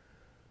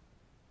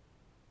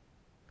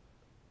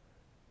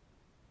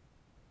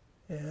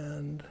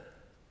 And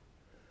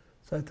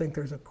so I think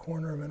there's a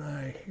corner of an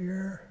eye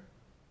here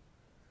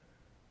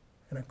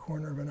and a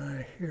corner of an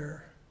eye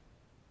here.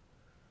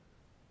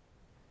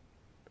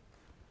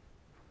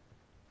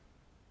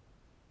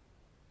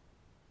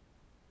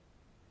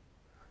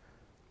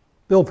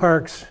 Bill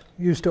Parks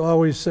used to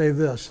always say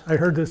this. I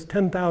heard this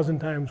 10,000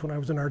 times when I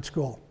was in art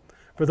school.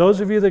 For those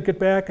of you that get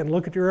back and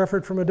look at your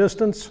effort from a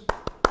distance,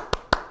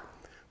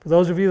 for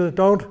those of you that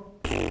don't,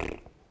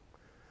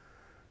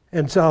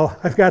 and so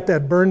I've got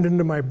that burned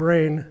into my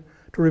brain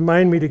to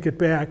remind me to get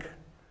back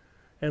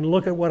and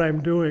look at what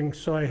I'm doing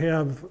so I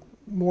have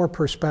more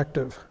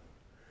perspective.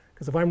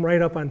 Because if I'm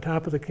right up on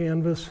top of the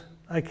canvas,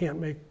 I can't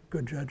make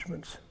good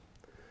judgments.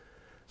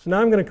 So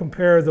now I'm going to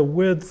compare the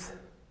width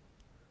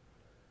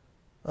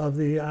of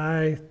the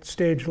eye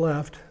stage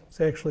left.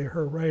 It's actually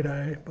her right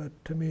eye, but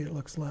to me it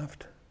looks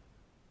left,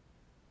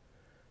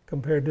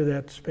 compared to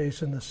that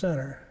space in the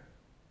center.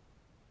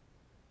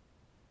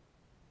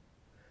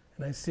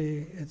 And I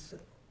see it's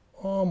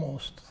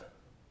almost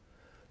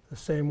the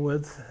same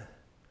width.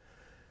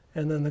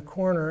 And then the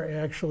corner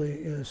actually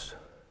is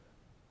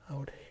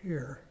out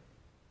here.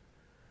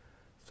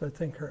 So I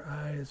think her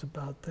eye is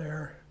about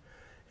there.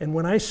 And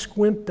when I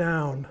squint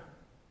down,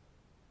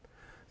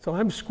 so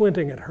I'm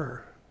squinting at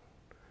her.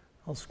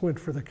 I'll squint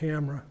for the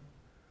camera.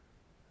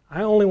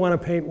 I only want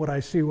to paint what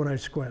I see when I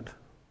squint.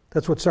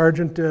 That's what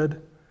Sargent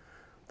did.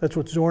 That's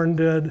what Zorn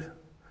did.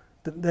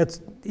 That's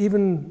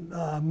even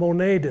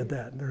Monet did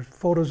that. There's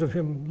photos of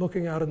him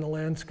looking out in the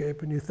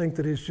landscape, and you think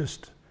that he's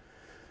just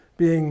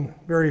being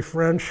very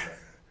French,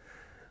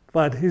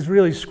 but he's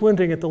really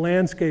squinting at the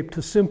landscape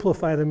to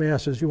simplify the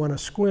masses. You want to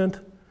squint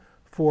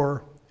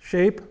for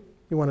shape,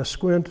 you want to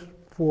squint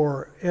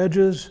for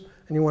edges,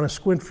 and you want to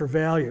squint for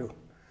value.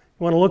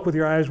 You want to look with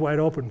your eyes wide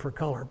open for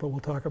color, but we'll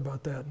talk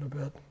about that in a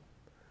bit.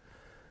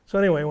 So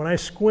anyway, when I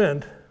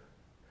squint,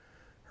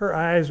 her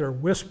eyes are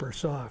whisper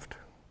soft.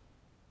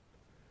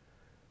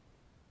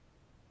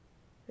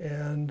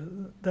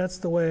 And that's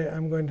the way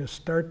I'm going to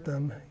start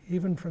them,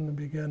 even from the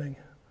beginning.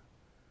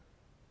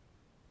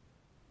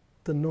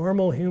 The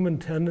normal human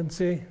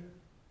tendency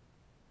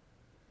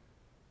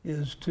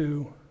is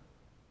to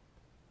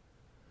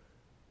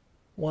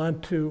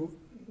want to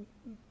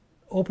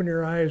open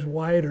your eyes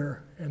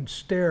wider and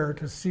stare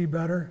to see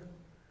better.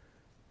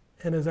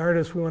 And as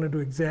artists, we want to do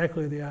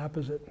exactly the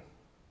opposite.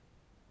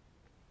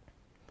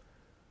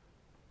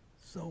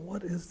 So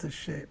what is the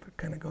shape? It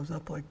kind of goes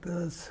up like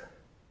this,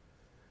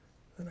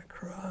 then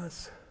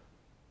across,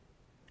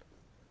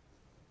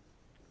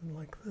 and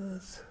like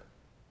this.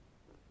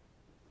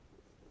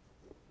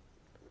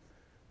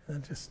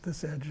 And just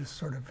this edge just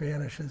sort of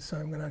vanishes, so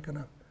I'm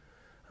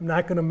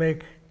not gonna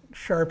make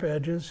sharp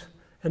edges.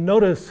 And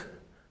notice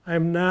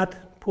I'm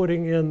not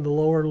putting in the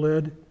lower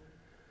lid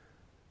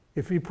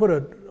If you put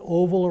an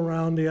oval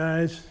around the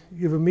eyes,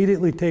 you've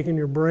immediately taken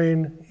your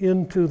brain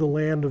into the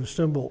land of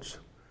symbols.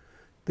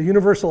 The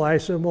universal eye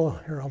symbol,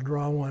 here I'll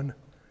draw one,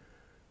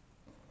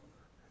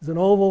 is an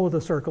oval with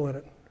a circle in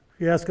it.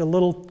 If you ask a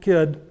little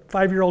kid,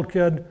 5-year-old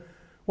kid,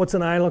 what's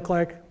an eye look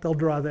like? They'll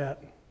draw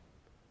that.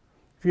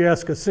 If you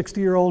ask a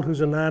 60-year-old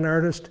who's a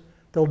non-artist,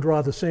 they'll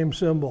draw the same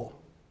symbol.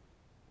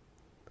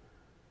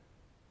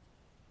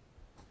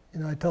 You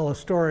know, I tell a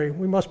story,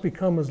 we must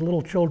become as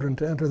little children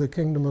to enter the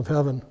kingdom of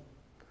heaven.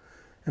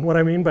 And what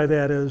I mean by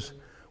that is,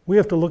 we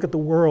have to look at the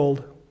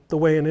world the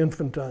way an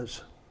infant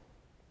does.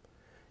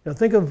 You know,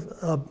 think of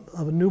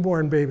a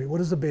newborn baby. What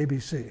does the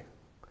baby see?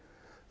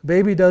 The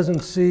baby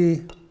doesn't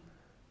see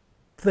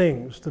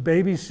things. The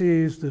baby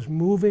sees this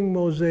moving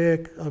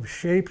mosaic of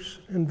shapes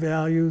and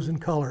values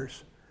and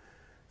colors.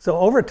 So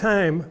over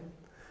time,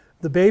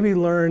 the baby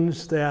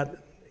learns that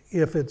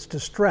if it's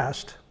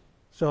distressed,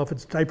 so if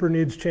its diaper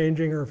needs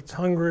changing, or if it's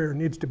hungry, or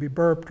needs to be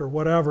burped, or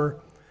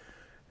whatever,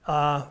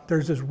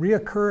 there's this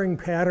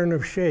reoccurring pattern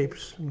of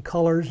shapes and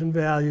colors and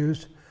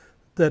values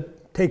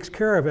that takes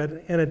care of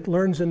it, and it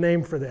learns a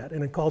name for that,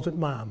 and it calls it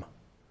mom.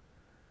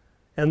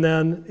 And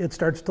then it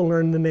starts to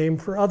learn the name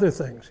for other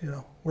things. You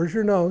know, where's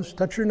your nose?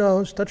 Touch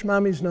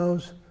mommy's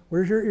nose.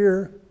 Where's your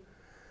ear?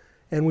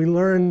 And we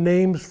learn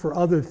names for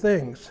other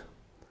things.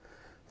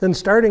 Then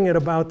starting at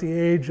about the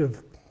age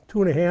of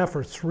 2.5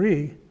 or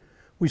 3,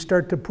 we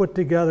start to put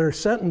together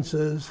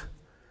sentences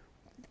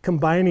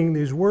combining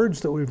these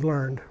words that we've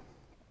learned.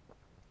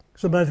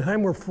 So by the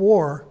time we're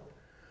 4,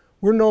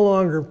 we're no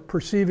longer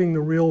perceiving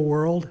the real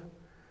world.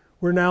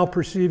 We're now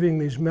perceiving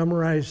these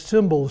memorized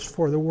symbols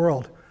for the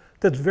world.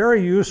 That's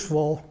very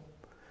useful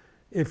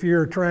if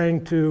you're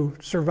trying to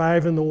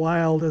survive in the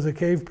wild as a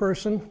cave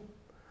person,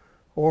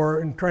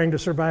 or in trying to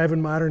survive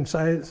in modern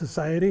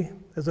society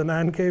as a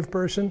non-cave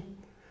person.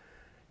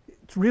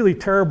 It's really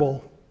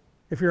terrible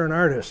if you're an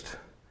artist,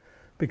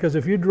 because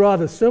if you draw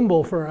the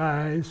symbol for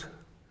eyes,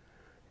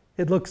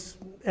 it looks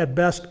at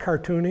best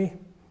cartoony.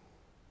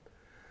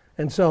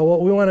 And so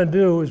what we want to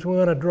do is we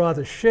want to draw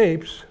the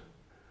shapes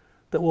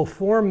that will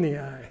form the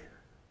eye.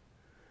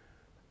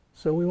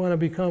 So we want to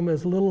become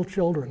as little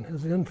children,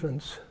 as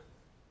infants,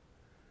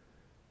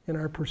 in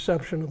our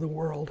perception of the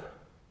world.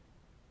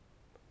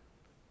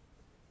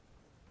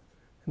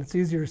 And it's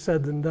easier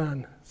said than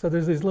done. So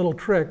there's these little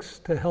tricks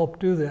to help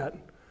do that.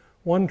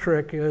 One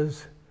trick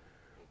is,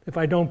 if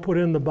I don't put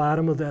in the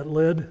bottom of that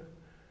lid,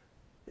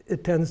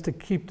 it tends to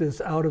keep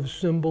this out of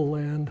symbol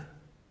land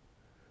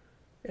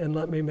and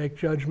let me make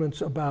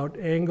judgments about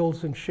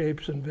angles and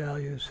shapes and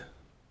values.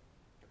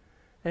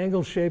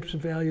 Angles, shapes,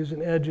 and values,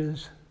 and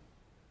edges.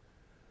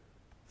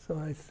 So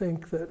I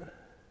think that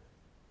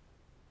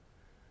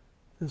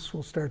this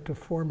will start to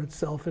form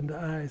itself into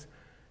eyes.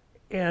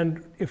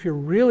 And if you're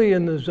really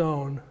in the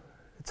zone,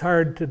 it's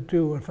hard to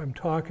do if I'm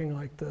talking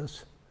like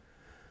this.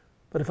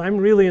 But if I'm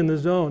really in the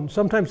zone,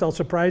 sometimes I'll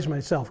surprise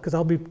myself, because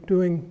I'll be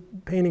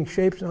painting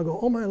shapes and I'll go,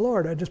 oh my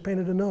Lord, I just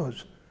painted a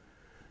nose.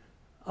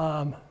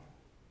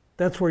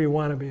 That's where you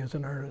want to be as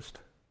an artist.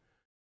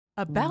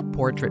 About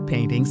portrait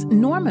paintings,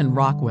 Norman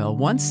Rockwell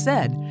once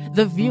said,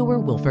 "The viewer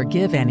will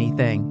forgive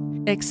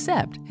anything,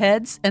 except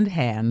heads and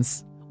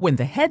hands." When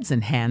the heads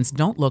and hands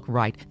don't look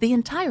right, the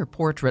entire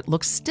portrait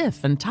looks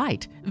stiff and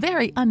tight,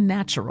 very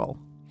unnatural.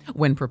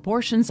 When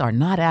proportions are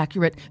not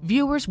accurate,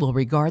 viewers will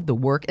regard the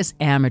work as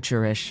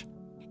amateurish.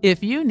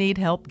 If you need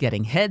help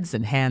getting heads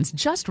and hands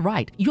just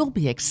right, you'll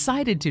be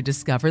excited to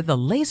discover the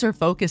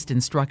laser-focused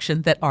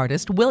instruction that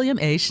artist William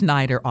A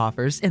Schneider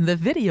offers in the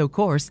video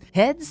course,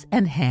 Heads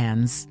and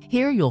Hands.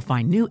 Here you'll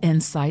find new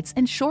insights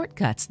and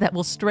shortcuts that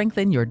will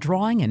strengthen your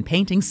drawing and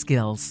painting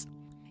skills.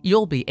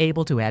 You'll be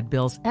able to add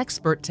Bill's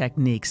expert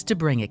techniques to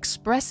bring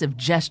expressive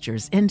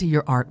gestures into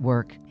your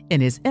artwork. In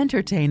his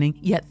entertaining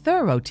yet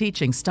thorough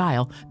teaching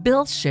style,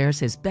 Bill shares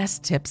his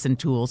best tips and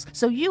tools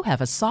so you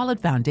have a solid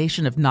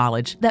foundation of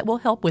knowledge that will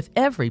help with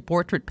every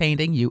portrait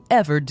painting you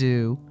ever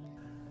do.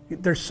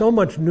 There's so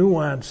much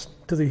nuance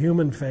to the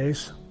human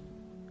face.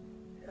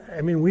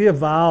 I mean, we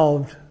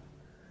evolved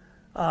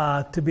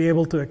to be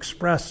able to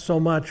express so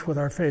much with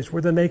our face. We're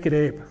the naked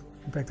ape.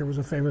 In fact, there was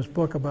a famous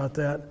book about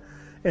that.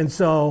 And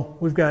so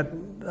we've got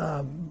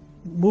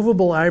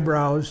movable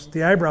eyebrows.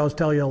 The eyebrows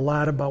tell you a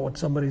lot about what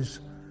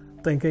somebody's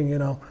thinking, you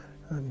know,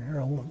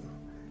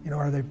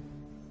 are they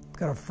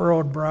got a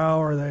furrowed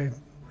brow? Are they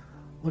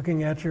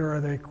looking at you? Are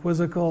they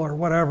quizzical or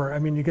whatever? I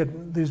mean, you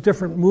get these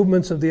different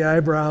movements of the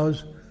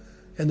eyebrows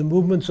and the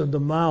movements of the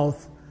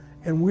mouth,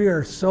 and we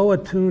are so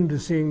attuned to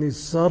seeing these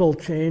subtle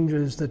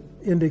changes that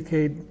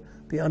indicate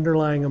the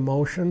underlying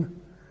emotion.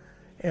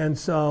 And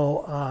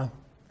so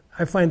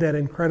I find that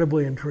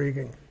incredibly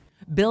intriguing.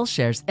 Bill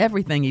shares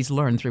everything he's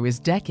learned through his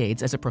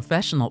decades as a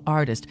professional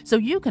artist so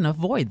you can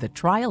avoid the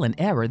trial and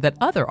error that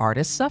other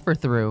artists suffer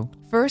through.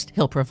 First,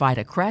 he'll provide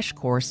a crash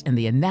course in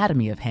the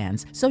anatomy of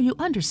hands so you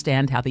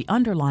understand how the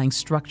underlying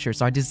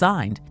structures are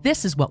designed.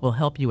 This is what will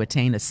help you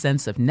attain a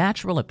sense of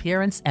natural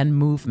appearance and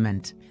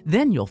movement.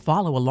 Then you'll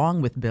follow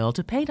along with Bill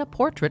to paint a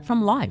portrait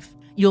from life.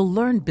 You'll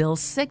learn Bill's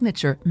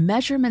signature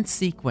measurement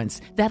sequence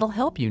that'll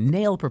help you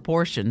nail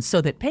proportions so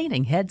that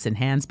painting heads and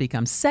hands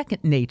becomes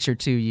second nature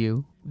to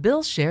you.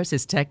 Bill shares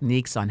his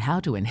techniques on how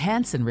to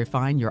enhance and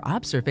refine your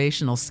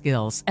observational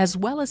skills, as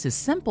well as his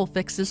simple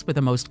fixes for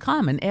the most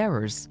common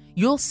errors.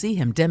 You'll see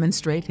him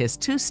demonstrate his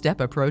two-step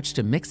approach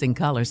to mixing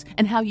colors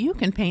and how you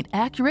can paint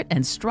accurate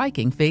and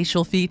striking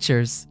facial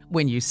features.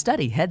 When you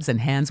study heads and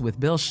hands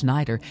with Bill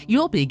Schneider,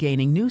 you'll be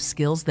gaining new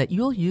skills that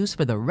you'll use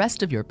for the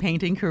rest of your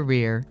painting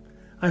career.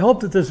 I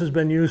hope that this has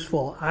been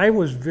useful. I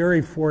was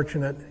very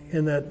fortunate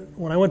in that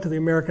when I went to the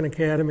American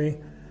Academy,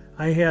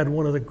 I had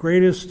one of the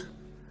greatest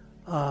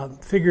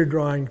figure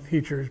drawing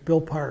teachers,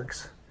 Bill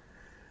Parks.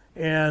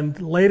 And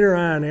later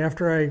on,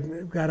 after I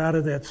got out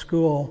of that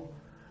school,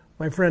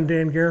 my friend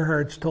Dan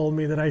Gerhardt told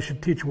me that I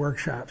should teach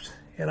workshops,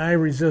 and I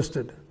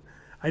resisted.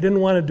 I didn't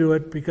want to do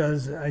it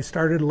because I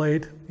started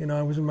late. You know,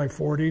 I was in my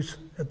 40s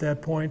at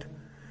that point,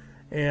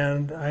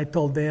 and I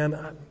told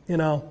Dan, you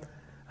know,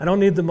 I don't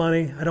need the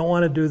money. I don't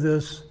want to do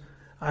this.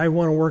 I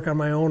want to work on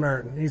my own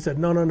art. And he said,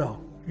 no, no,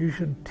 no. You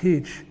should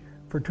teach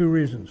for two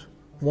reasons.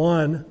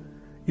 One,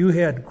 you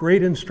had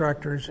great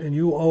instructors and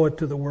you owe it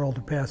to the world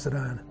to pass it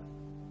on.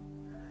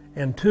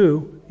 And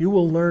two, you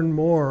will learn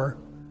more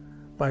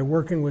by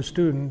working with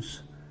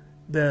students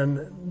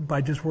than by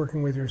just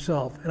working with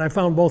yourself. And I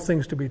found both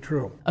things to be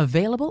true.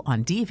 Available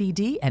on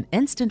DVD and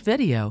instant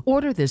video.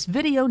 Order this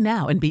video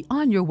now and be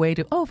on your way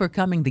to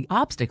overcoming the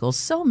obstacles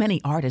so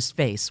many artists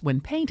face when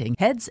painting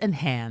heads and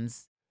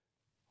hands.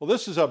 Well,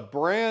 this is a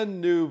brand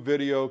new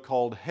video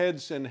called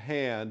Heads in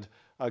Hand,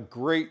 a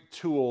great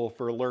tool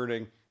for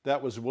learning.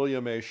 That was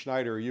William A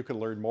Schneider. You can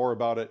learn more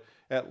about it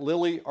at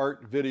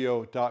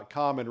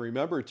lilyartvideo.com. And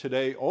remember,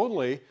 today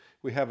only,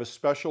 we have a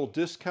special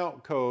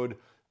discount code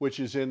which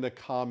is in the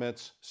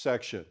comments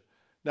section.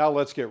 Now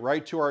let's get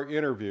right to our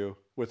interview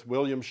with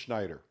William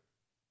Schneider.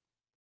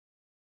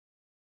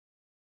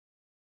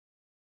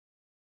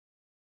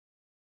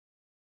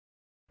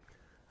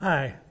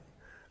 Hi,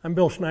 I'm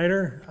Bill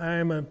Schneider.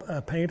 I'm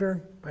a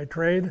painter by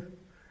trade,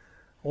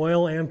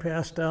 oil and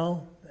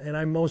pastel, and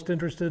I'm most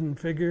interested in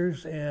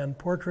figures and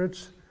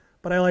portraits,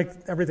 but I like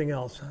everything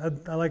else.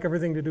 I like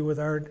everything to do with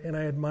art, and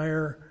I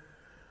admire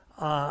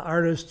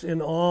artists in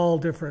all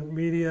different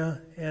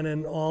media and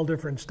in all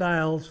different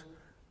styles,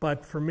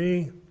 but for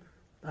me,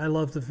 I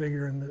love the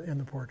figure and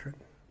the portrait.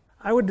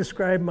 I would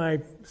describe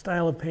my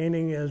style of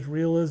painting as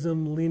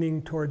realism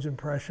leaning towards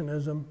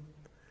impressionism.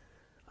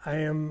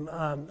 I'm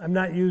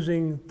not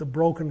using the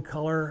broken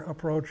color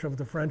approach of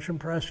the French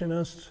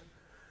Impressionists,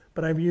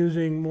 but I'm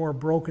using more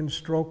broken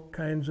stroke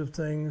kinds of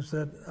things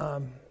that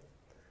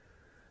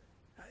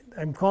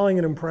I'm calling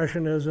it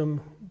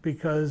impressionism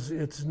because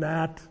it's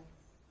not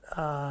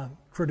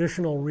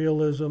traditional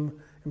realism,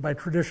 and by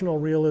traditional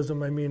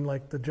realism I mean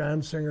like the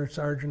John Singer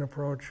Sargent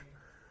approach,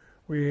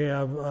 where you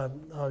have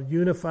a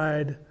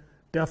unified,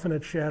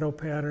 definite shadow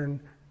pattern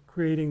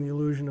creating the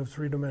illusion of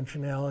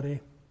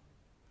three-dimensionality.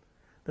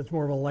 That's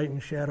more of a light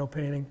and shadow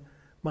painting.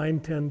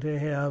 Mine tend to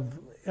have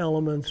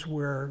elements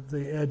where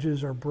the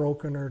edges are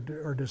broken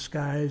or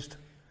disguised.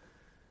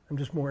 I'm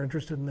just more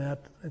interested in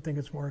that. I think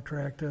it's more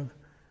attractive.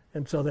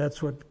 And so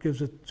that's what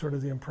gives it sort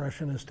of the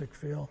impressionistic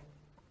feel.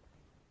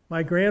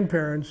 My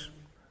grandparents,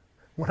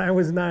 when I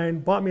was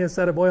 9, bought me a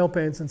set of oil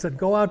paints and said,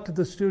 go out to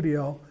the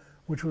studio,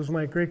 which was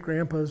my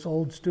great-grandpa's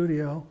old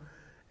studio,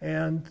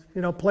 and,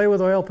 you know, play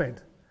with oil paint.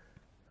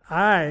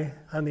 I,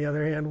 on the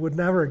other hand, would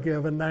never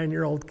give a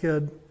 9-year-old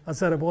kid a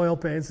set of oil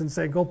paints and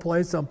say, go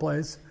play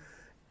someplace,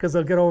 because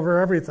they'll get over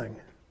everything.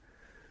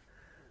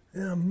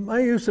 You know,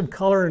 my use of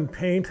color and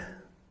paint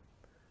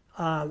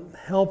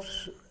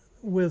helps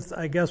with,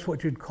 I guess,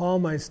 what you'd call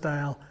my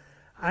style.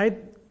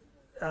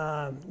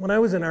 When I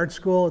was in art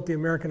school at the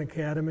American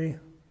Academy,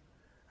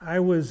 I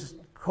was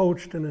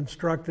coached and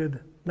instructed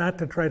not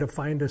to try to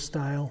find a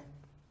style.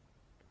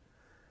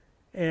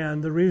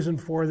 And the reason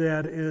for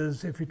that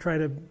is if you try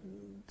to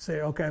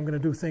say, okay, I'm going to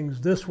do things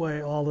this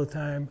way all the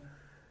time,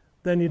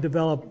 then you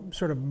develop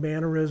sort of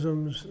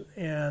mannerisms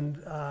and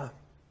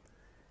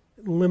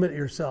limit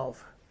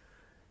yourself.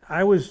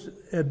 I was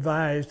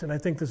advised, and I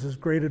think this is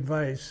great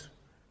advice,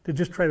 to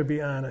just try to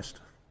be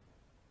honest.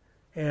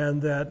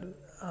 And that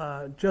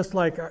just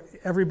like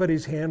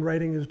everybody's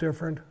handwriting is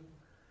different,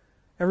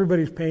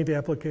 everybody's paint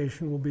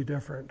application will be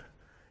different.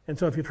 And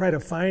so if you try to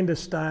find a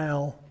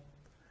style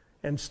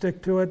and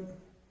stick to it,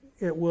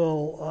 it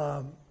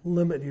will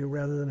limit you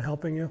rather than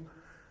helping you.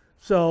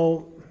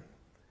 So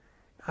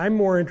I'm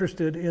more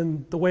interested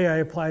in the way I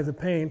apply the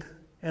paint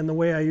and the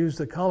way I use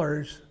the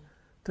colors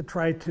to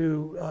try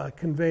to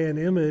convey an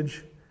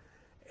image.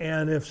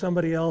 And if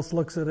somebody else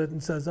looks at it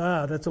and says,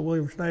 that's a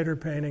William Schneider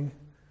painting,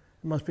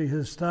 it must be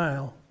his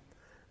style,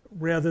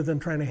 rather than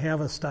trying to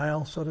have a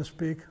style, so to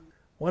speak.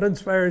 What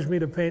inspires me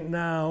to paint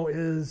now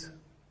is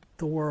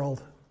the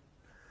world.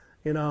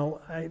 You know,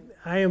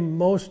 I am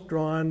most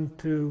drawn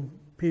to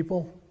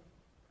people.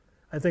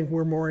 I think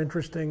we're more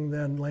interesting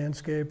than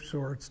landscapes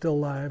or still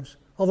lives,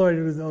 although I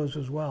do those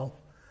as well.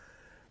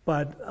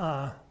 But,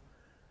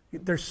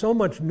 there's so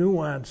much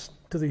nuance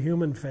to the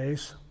human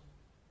face.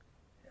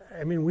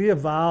 I mean, we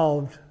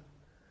evolved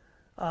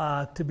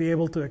to be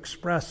able to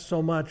express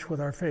so much with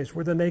our face.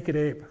 We're the naked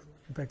ape.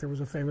 In fact, there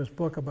was a famous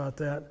book about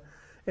that.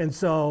 And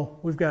so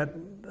we've got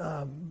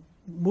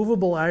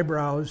movable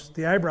eyebrows.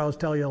 The eyebrows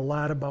tell you a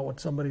lot about what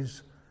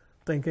somebody's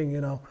thinking,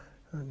 you know.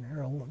 And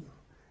here,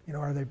 you know,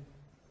 are they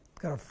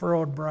got a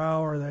furrowed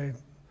brow? Are they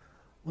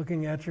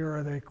looking at you?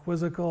 Are they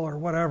quizzical or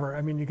whatever?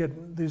 I mean, you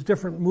get these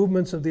different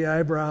movements of the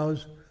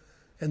eyebrows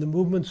and the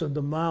movements of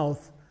the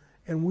mouth,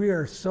 and we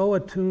are so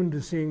attuned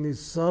to seeing these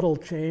subtle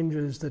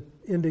changes that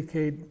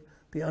indicate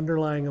the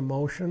underlying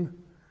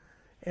emotion.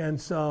 And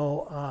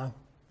so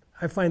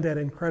I find that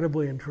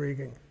incredibly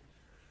intriguing.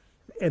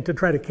 And to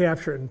try to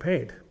capture it in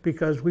paint,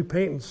 because we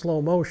paint in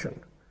slow motion.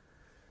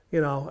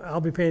 You know,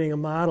 I'll be painting a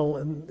model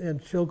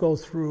and she'll go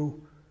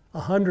through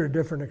 100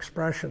 different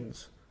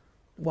expressions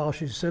while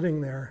she's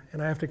sitting there,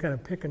 and I have to kind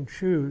of pick and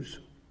choose.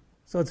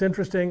 So it's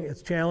interesting,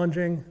 it's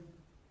challenging,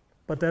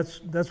 but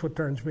that's what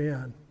turns me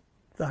on.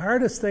 The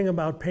hardest thing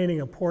about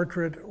painting a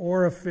portrait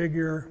or a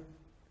figure,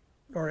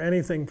 or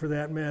anything for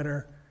that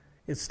matter,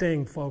 is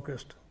staying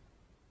focused.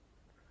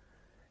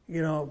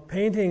 You know,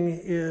 painting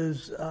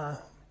is,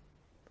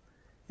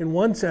 in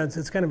one sense,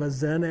 it's kind of a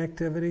Zen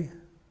activity.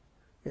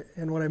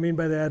 And what I mean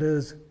by that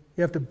is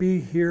you have to be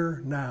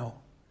here now.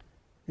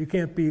 You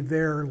can't be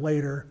there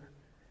later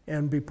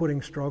and be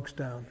putting strokes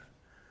down.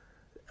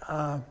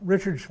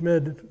 Richard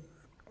Schmid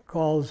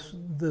calls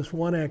this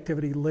one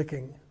activity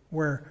licking,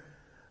 where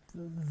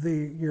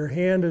your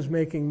hand is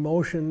making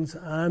motions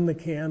on the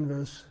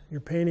canvas.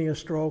 You're painting a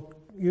stroke,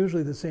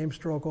 usually the same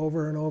stroke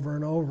over and over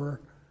and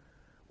over,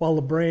 while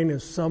the brain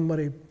is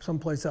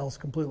someplace else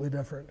completely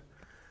different.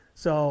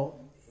 So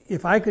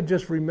if I could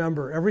just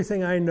remember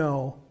everything I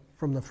know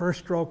from the first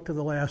stroke to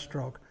the last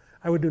stroke,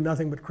 I would do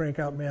nothing but crank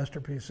out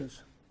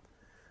masterpieces.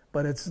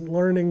 But it's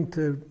learning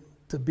to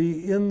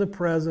be in the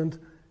present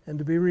and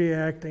to be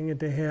reacting and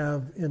to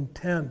have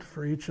intent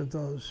for each of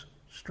those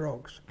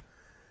strokes.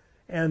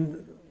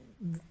 And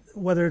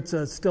whether it's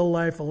a still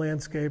life, a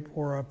landscape,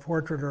 or a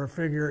portrait or a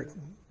figure,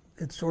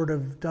 it sort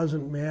of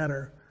doesn't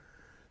matter.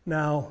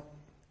 Now,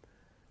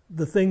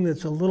 the thing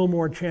that's a little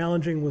more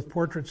challenging with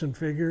portraits and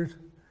figures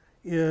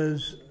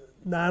is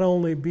not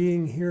only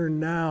being here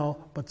now,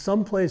 but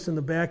someplace in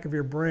the back of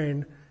your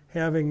brain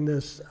having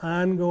this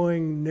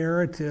ongoing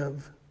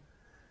narrative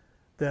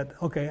that,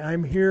 okay,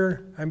 I'm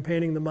here, I'm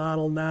painting the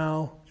model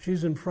now,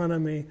 she's in front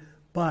of me,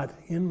 but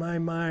in my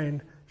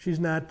mind, she's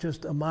not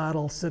just a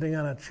model sitting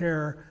on a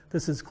chair,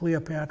 this is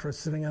Cleopatra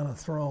sitting on a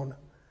throne.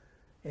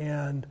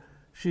 And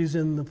she's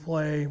in the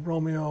play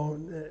Romeo,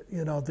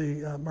 you know,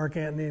 the Mark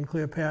Antony and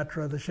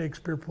Cleopatra, the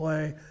Shakespeare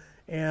play,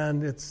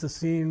 and it's the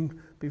scene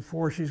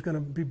before she's going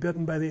to be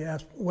bitten by the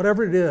asp.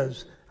 Whatever it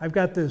is, I've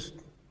got this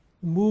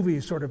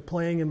movie sort of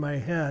playing in my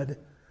head,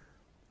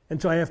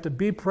 and so I have to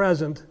be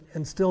present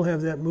and still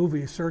have that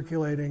movie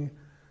circulating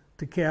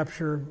to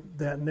capture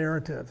that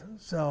narrative.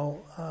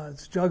 So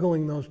it's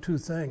juggling those two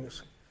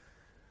things.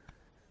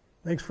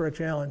 Thanks for a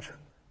challenge.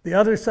 The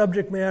other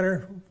subject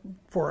matter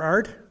for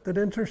art that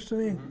interests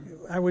me,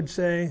 I would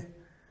say,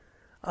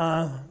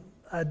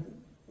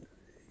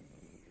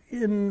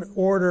 in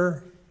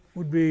order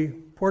would be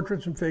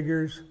portraits and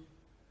figures,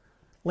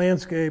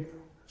 landscape,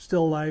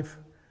 still life,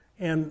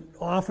 and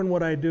often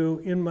what I do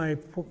in my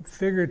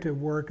figurative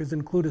work is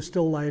include a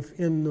still life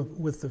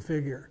with the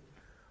figure,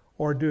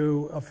 or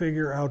do a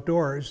figure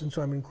outdoors, and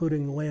so I'm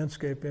including the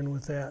landscape in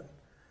with that.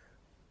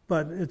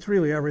 But it's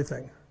really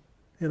everything,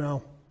 you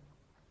know.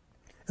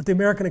 At the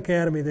American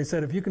Academy, they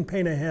said if you can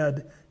paint a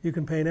head, you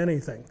can paint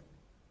anything.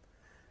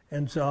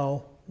 And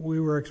so we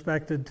were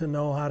expected to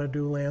know how to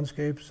do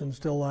landscapes and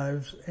still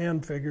lives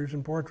and figures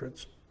and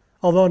portraits.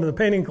 Although in the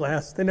painting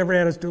class, they never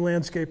had us do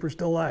landscape or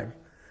still life.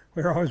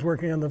 We were always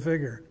working on the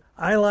figure.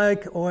 I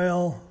like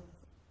oil.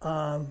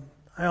 I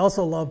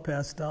also love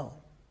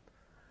pastel.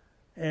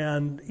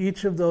 And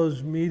each of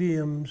those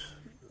mediums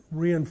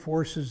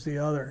reinforces the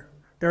other.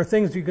 There are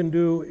things you can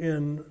do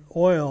in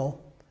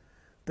oil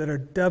that are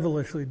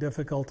devilishly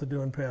difficult to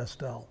do in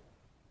pastel.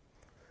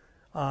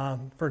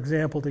 For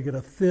example, to get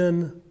a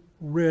thin,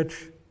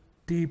 rich,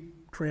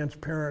 deep,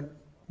 transparent,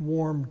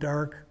 warm,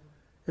 dark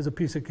is a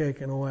piece of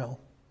cake in oil.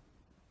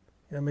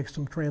 You know, mix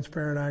some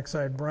transparent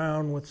oxide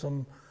brown with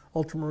some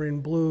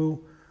ultramarine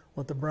blue,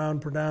 let the brown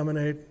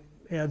predominate,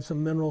 add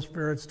some mineral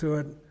spirits to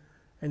it,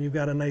 and you've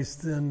got a nice,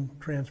 thin,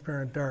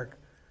 transparent, dark.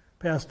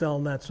 Pastel,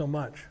 not so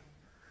much.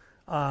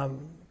 I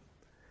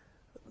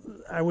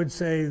would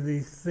say the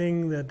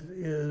thing that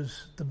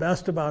is the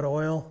best about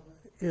oil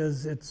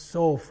is it's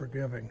so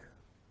forgiving.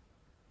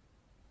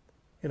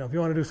 You know, if you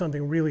want to do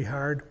something really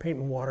hard, paint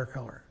in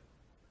watercolor.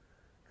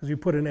 Because you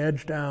put an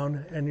edge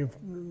down and you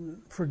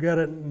forget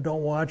it and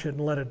don't watch it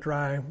and let it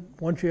dry.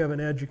 Once you have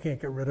an edge, you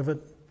can't get rid of it.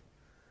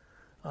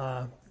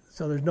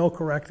 So there's no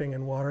correcting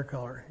in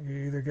watercolor.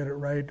 You either get it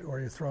right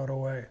or you throw it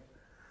away.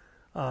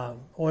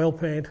 Oil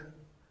paint,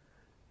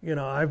 you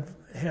know, I've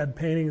had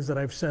paintings that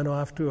I've sent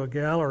off to a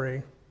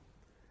gallery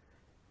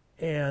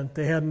and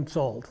they hadn't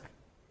sold.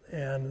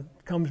 And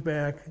a comes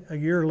back a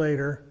year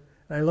later,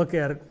 and I look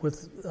at it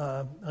with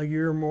a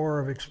year more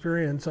of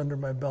experience under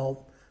my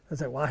belt. I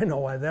say, well, I know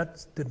why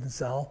that didn't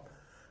sell.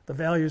 The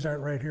values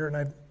aren't right here,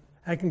 and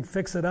I can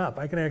fix it up.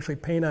 I can actually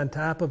paint on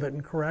top of it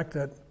and correct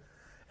it.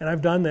 And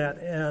I've done that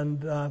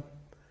and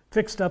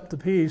fixed up the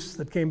piece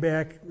that came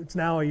back. It's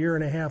now a year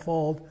and a half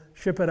old.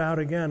 Ship it out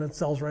again, it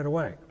sells right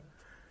away.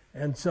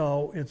 And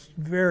so it's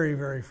very,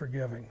 very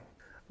forgiving.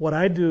 What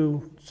I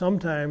do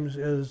sometimes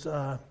is,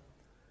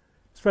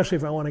 especially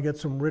if I want to get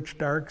some rich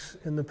darks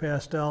in the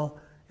pastel,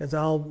 is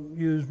I'll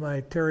use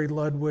my Terry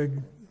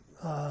Ludwig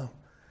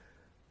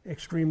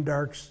Extreme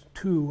Darks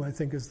 2, I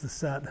think is the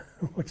set,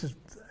 which is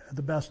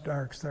the best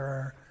darks there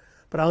are.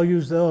 But I'll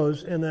use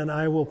those, and then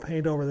I will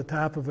paint over the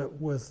top of it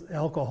with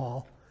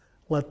alcohol,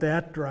 let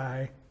that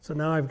dry. So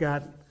now I've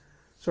got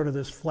sort of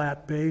this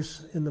flat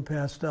base in the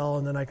pastel,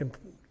 and then I can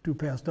do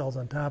pastels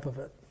on top of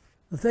it.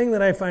 The thing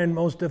that I find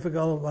most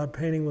difficult about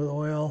painting with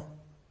oil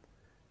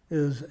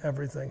is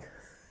everything.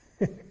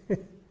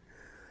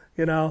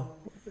 You know,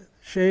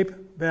 shape,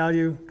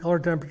 value, color,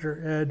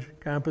 temperature, edge,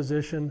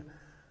 composition.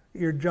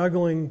 You're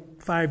juggling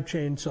 5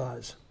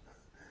 chainsaws.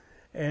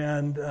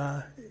 And,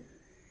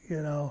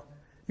 you know,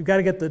 you've got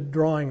to get the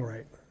drawing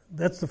right.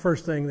 That's the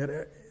first thing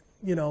that,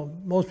 you know,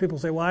 most people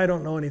say, well, I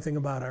don't know anything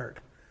about art.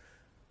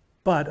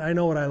 But I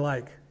know what I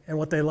like. And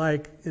what they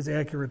like is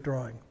accurate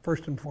drawing,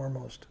 first and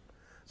foremost.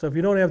 So if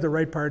you don't have the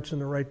right parts in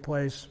the right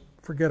place,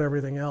 forget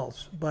everything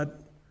else.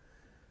 But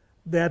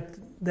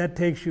that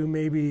takes you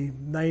maybe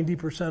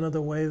 90% of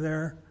the way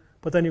there.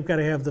 But then you've got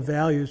to have the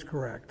values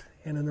correct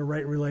and in the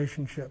right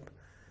relationship.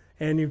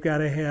 And you've got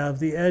to have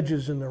the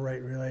edges in the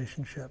right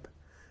relationship.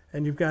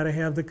 And you've got to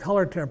have the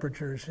color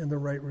temperatures in the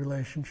right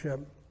relationship.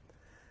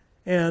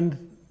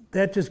 And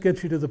that just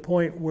gets you to the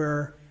point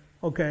where,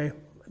 okay,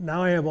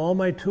 now I have all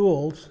my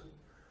tools.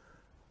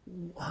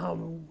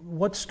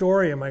 What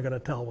story am I going to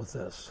tell with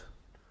this?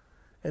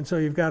 And so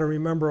you've got to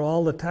remember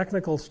all the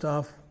technical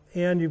stuff,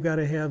 and you've got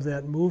to have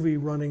that movie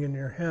running in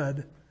your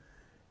head.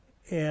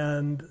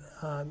 And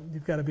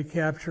you've got to be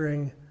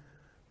capturing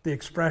the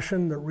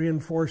expression that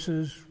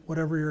reinforces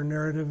whatever your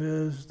narrative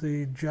is,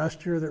 the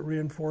gesture that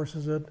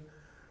reinforces it,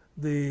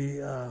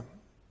 the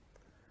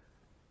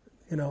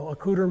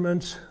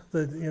accoutrements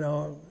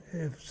that,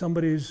 if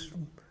somebody's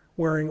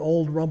wearing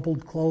old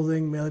rumpled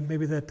clothing,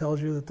 maybe that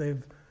tells you that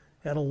they've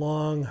had a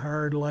long,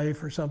 hard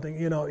life or something.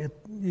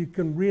 You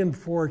can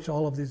reinforce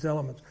all of these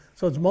elements.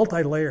 So it's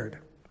multi-layered.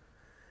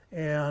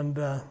 And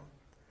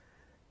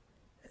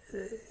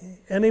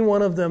any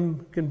one of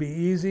them can be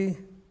easy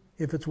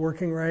if it's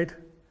working right,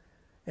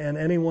 and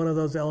any one of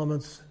those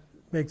elements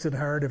makes it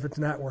hard if it's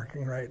not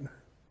working right.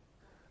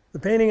 The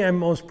painting I'm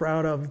most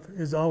proud of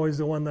is always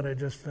the one that I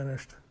just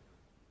finished.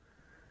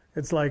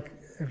 It's like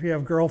if you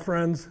have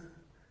girlfriends,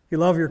 you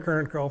love your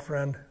current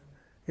girlfriend,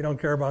 you don't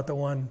care about the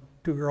one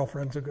 2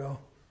 girlfriends ago.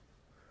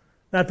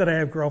 Not that I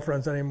have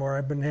girlfriends anymore.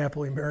 I've been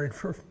happily married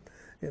for,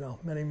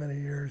 many, many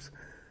years.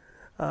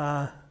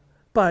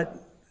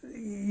 But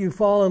you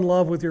fall in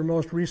love with your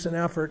most recent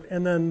effort,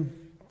 and then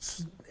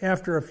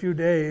after a few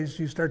days,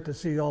 you start to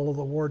see all of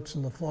the warts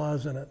and the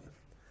flaws in it.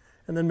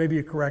 And then maybe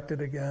you correct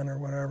it again or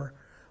whatever.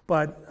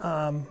 But,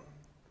 I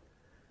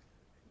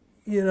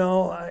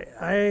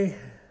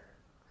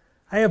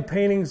have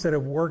paintings that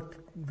have worked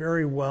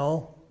very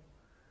well.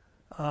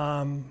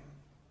 And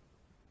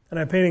I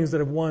have paintings that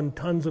have won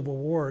tons of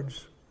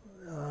awards.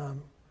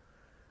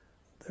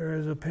 There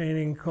is a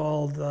painting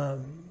called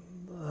The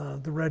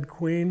Red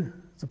Queen.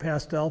 It's a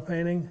pastel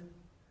painting.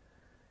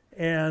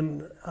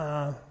 And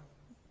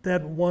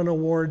that won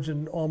awards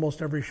in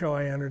almost every show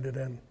I entered it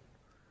in.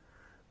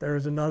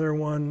 There's another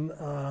one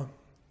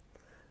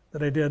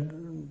that I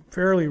did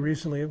fairly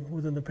recently,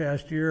 within the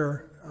past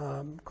year,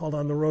 called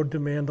On the Road to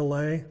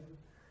Mandalay.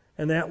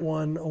 And that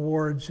won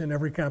awards in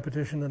every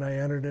competition that I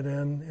entered it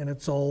in, and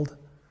it sold.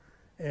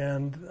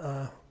 And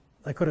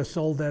I could have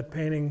sold that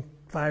painting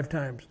 5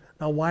 times.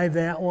 Now, why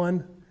that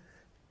one?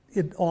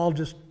 It all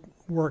just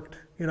worked.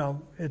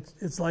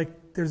 It's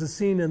like there's a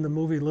scene in the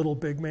movie Little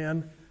Big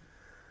Man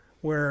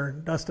where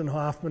Dustin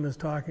Hoffman is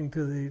talking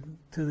to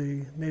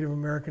the Native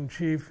American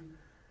chief,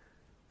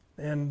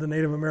 and the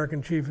Native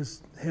American chief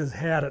has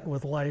had it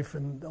with life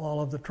and all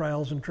of the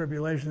trials and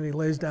tribulations. He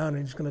lays down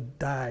and he's going to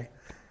die,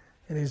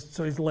 and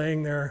he's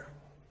laying there.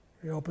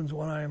 He opens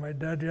one eye. Am I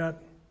dead yet?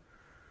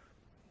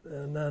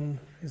 And then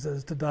he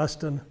says to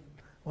Dustin,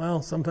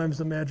 well, sometimes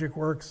the magic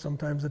works,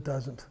 sometimes it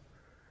doesn't.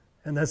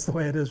 And that's the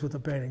way it is with the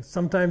painting.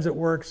 Sometimes it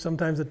works,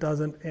 sometimes it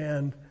doesn't,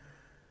 and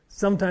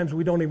sometimes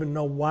we don't even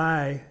know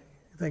why.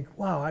 You think,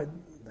 wow,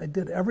 I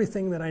did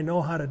everything that I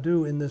know how to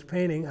do in this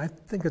painting. I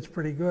think it's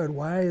pretty good.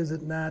 Why is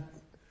it not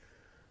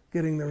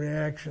getting the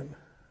reaction?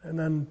 And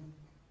then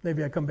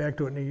maybe I come back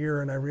to it in a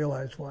year and I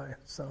realize why.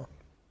 So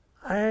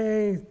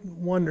I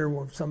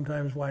wonder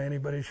sometimes why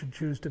anybody should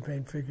choose to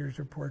paint figures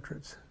or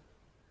portraits.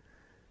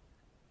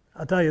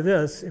 I'll tell you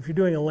this, if you're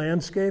doing a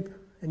landscape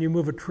and you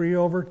move a tree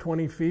over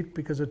 20 feet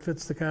because it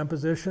fits the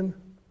composition,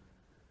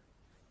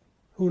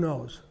 who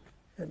knows?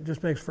 It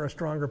just makes for a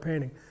stronger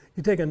painting.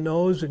 You take a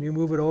nose and you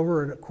move it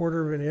over a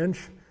quarter of an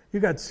inch, you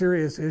got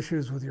serious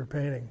issues with your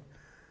painting.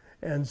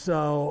 And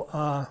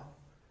so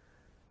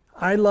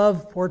I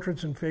love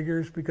portraits and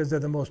figures because they're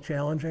the most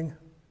challenging.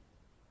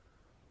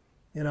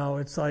 You know,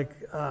 it's like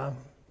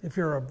if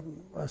you're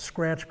a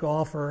scratch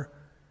golfer,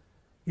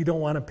 you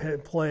don't want to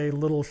play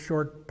little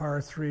short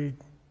par 3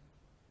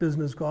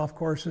 business golf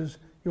courses.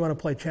 You want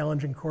to play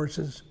challenging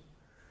courses.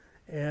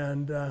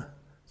 And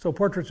so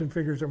portraits and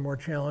figures are more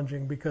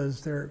challenging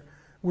because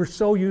we're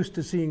so used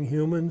to seeing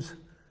humans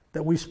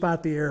that we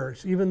spot the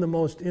errors. Even the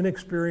most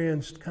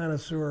inexperienced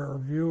connoisseur or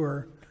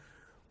viewer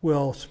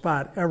will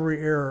spot every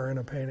error in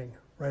a painting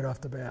right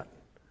off the bat.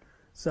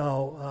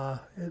 So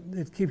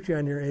it keeps you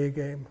on your A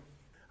game.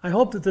 I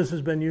hope that this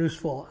has been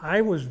useful.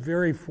 I was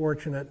very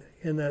fortunate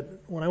in that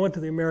when I went to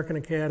the American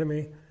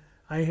Academy,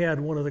 I had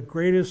one of the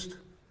greatest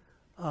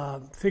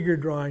figure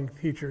drawing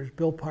teachers,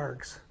 Bill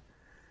Parks.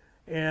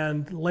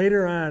 And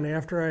later on,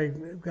 after I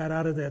got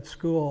out of that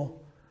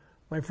school,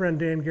 my friend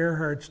Dan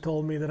Gerhardt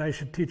told me that I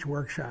should teach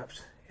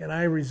workshops, and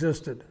I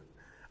resisted.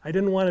 I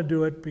didn't want to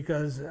do it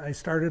because I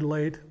started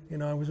late. You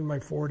know, I was in my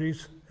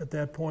 40s at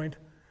that point,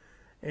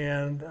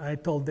 and I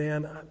told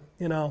Dan,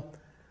 you know,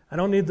 I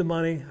don't need the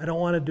money. I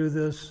don't want to do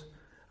this.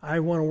 I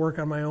want to work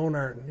on my own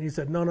art. And he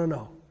said,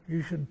 no.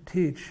 You should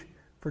teach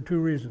for 2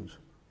 reasons.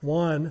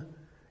 One,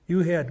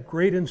 you had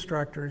great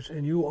instructors,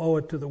 and you owe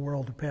it to the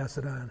world to pass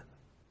it on.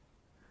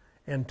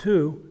 And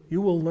 2, you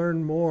will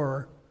learn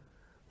more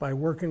by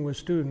working with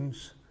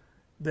students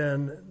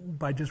than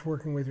by just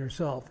working with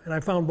yourself. And I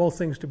found both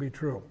things to be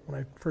true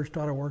when I first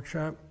taught a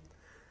workshop.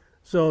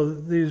 So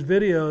these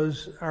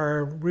videos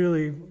are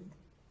really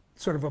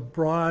sort of a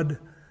broad,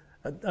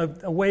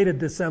 a way to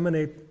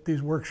disseminate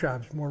these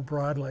workshops more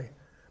broadly.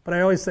 But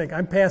I always think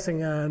I'm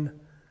passing on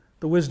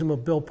the wisdom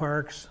of Bill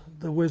Parks,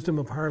 the wisdom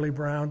of Harley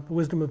Brown, the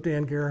wisdom of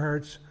Dan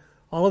Gerhardt,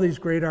 all of these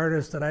great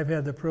artists that I've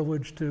had the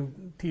privilege to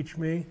teach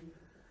me.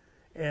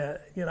 And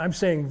you know, I'm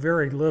saying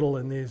very little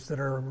in these that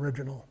are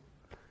original.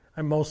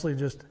 I'm mostly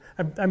just,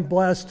 I'm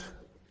blessed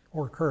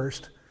or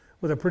cursed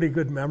with a pretty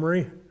good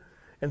memory.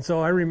 And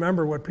so I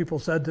remember what people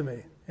said to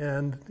me.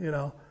 And, you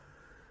know,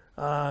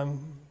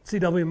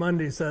 C.W.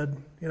 Mundy said,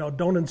 you know,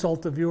 don't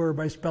insult the viewer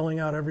by spelling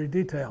out every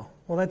detail.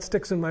 Well, that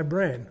sticks in my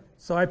brain.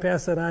 So I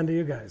pass that on to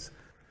you guys.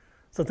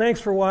 So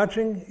thanks for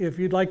watching. If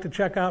you'd like to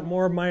check out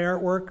more of my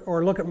artwork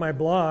or look at my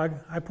blog,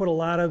 I put a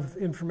lot of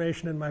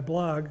information in my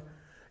blog.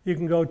 You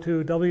can go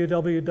to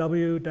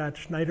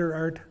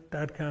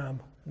www.schneiderart.com,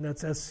 and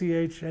that's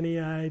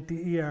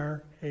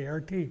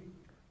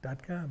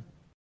SCHNEIDERART.com.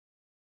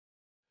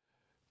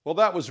 Well,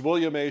 that was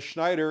William A.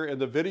 Schneider, and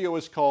the video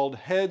is called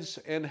Heads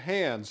and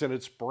Hands, and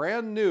it's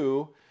brand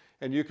new,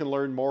 and you can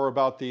learn more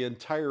about the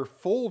entire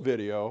full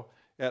video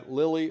at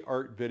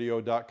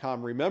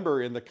lilyartvideo.com.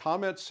 Remember, in the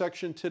comments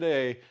section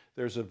today,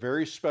 there's a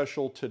very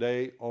special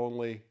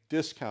today-only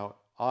discount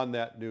on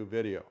that new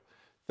video.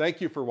 Thank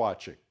you for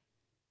watching.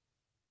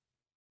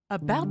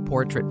 About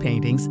portrait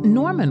paintings,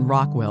 Norman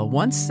Rockwell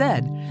once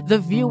said, "The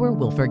viewer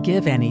will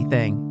forgive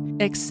anything,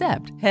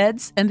 except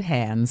heads and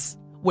hands."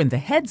 When the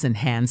heads and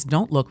hands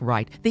don't look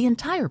right, the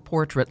entire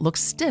portrait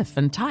looks stiff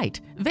and tight,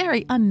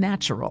 very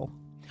unnatural.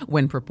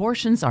 When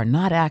proportions are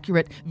not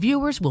accurate,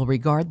 viewers will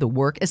regard the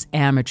work as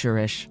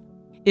amateurish.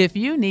 If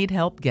you need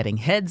help getting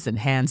heads and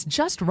hands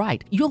just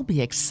right, you'll be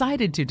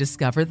excited to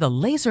discover the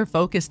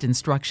laser-focused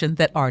instruction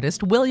that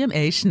artist William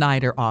A.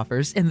 Schneider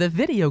offers in the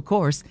video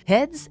course,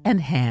 Heads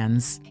and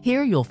Hands.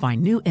 Here you'll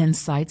find new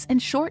insights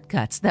and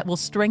shortcuts that will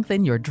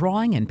strengthen your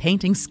drawing and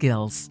painting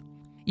skills.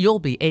 You'll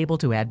be able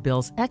to add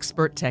Bill's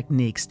expert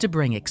techniques to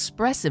bring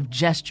expressive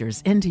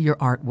gestures into your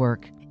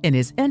artwork. In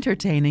his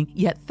entertaining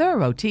yet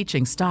thorough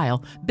teaching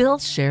style, Bill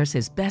shares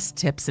his best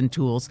tips and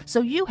tools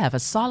so you have a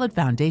solid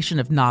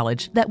foundation of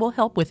knowledge that will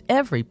help with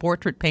every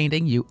portrait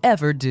painting you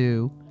ever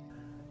do.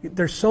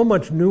 There's so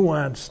much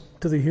nuance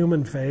to the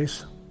human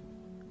face.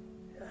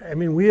 I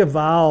mean, we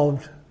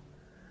evolved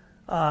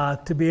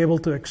to be able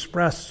to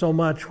express so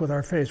much with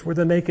our face. We're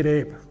the naked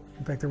ape.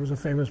 In fact, there was a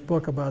famous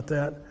book about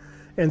that.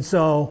 And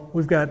so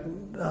we've got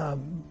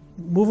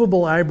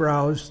movable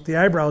eyebrows. The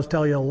eyebrows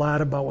tell you a lot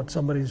about what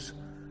somebody's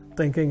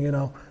thinking, you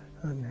know,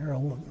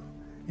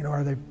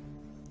 are they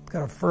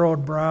got a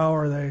furrowed brow?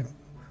 Are they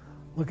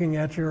looking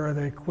at you? Are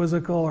they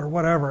quizzical or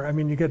whatever? I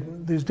mean, you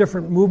get these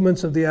different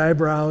movements of the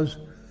eyebrows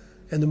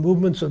and the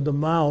movements of the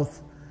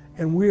mouth,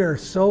 and we are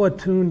so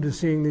attuned to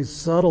seeing these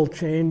subtle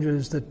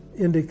changes that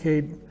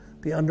indicate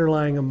the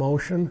underlying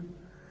emotion.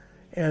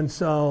 And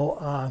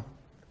so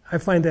I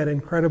find that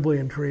incredibly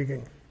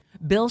intriguing.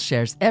 Bill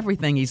shares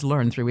everything he's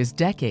learned through his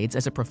decades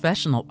as a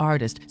professional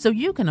artist so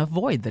you can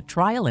avoid the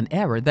trial and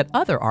error that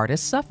other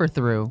artists suffer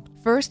through.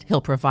 First,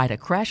 he'll provide a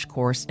crash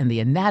course in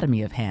the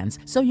anatomy of hands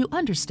so you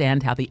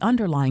understand how the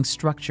underlying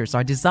structures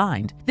are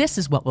designed. This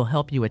is what will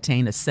help you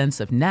attain a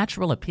sense of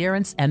natural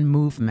appearance and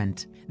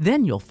movement.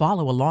 Then you'll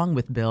follow along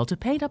with Bill to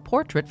paint a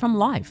portrait from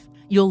life.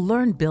 You'll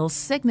learn Bill's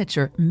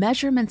signature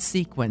measurement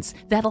sequence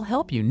that'll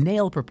help you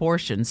nail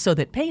proportions so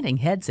that painting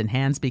heads and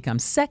hands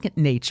becomes second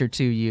nature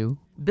to you.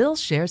 Bill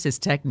shares his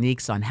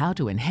techniques on how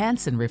to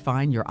enhance and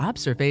refine your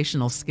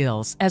observational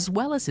skills, as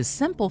well as his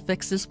simple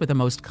fixes for the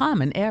most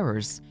common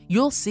errors.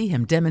 You'll see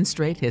him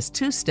demonstrate his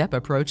two-step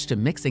approach to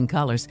mixing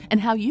colors and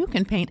how you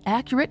can paint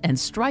accurate and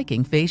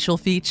striking facial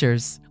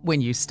features.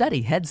 When you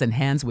study Heads and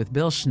Hands with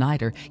Bill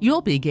Schneider,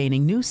 you'll be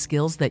gaining new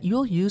skills that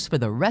you'll use for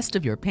the rest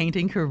of your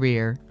painting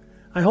career.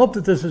 I hope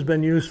that this has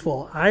been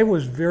useful. I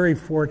was very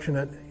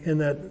fortunate in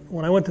that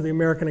when I went to the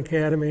American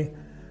Academy,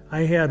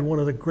 I had one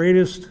of the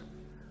greatest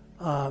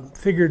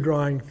figure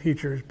drawing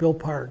teachers, Bill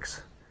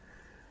Parks.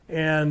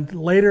 And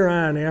later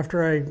on,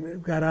 after I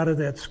got out of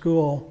that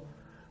school,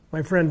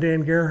 my friend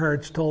Dan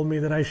Gerhardt told me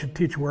that I should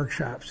teach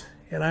workshops,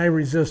 and I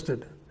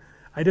resisted.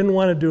 I didn't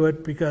want to do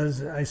it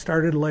because I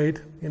started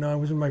late. You know, I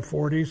was in my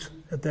 40s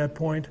at that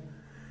point,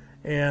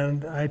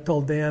 and I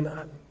told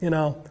Dan, you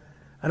know,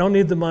 I don't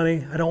need the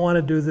money. I don't want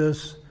to do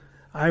this.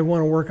 I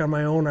want to work on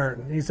my own art.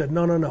 And he said,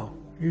 no, no, no.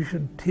 You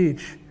should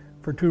teach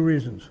for two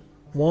reasons.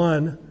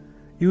 One,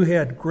 you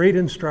had great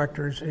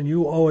instructors and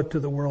you owe it to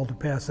the world to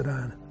pass it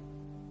on.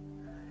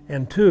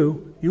 And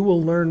two, you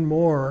will learn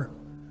more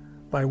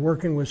by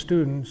working with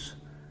students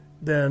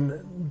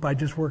than by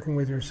just working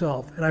with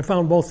yourself. And I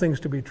found both things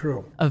to be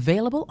true.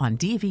 Available on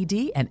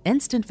DVD and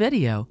instant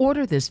video.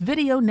 Order this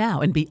video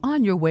now and be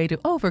on your way to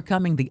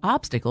overcoming the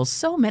obstacles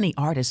so many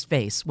artists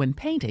face when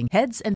painting heads and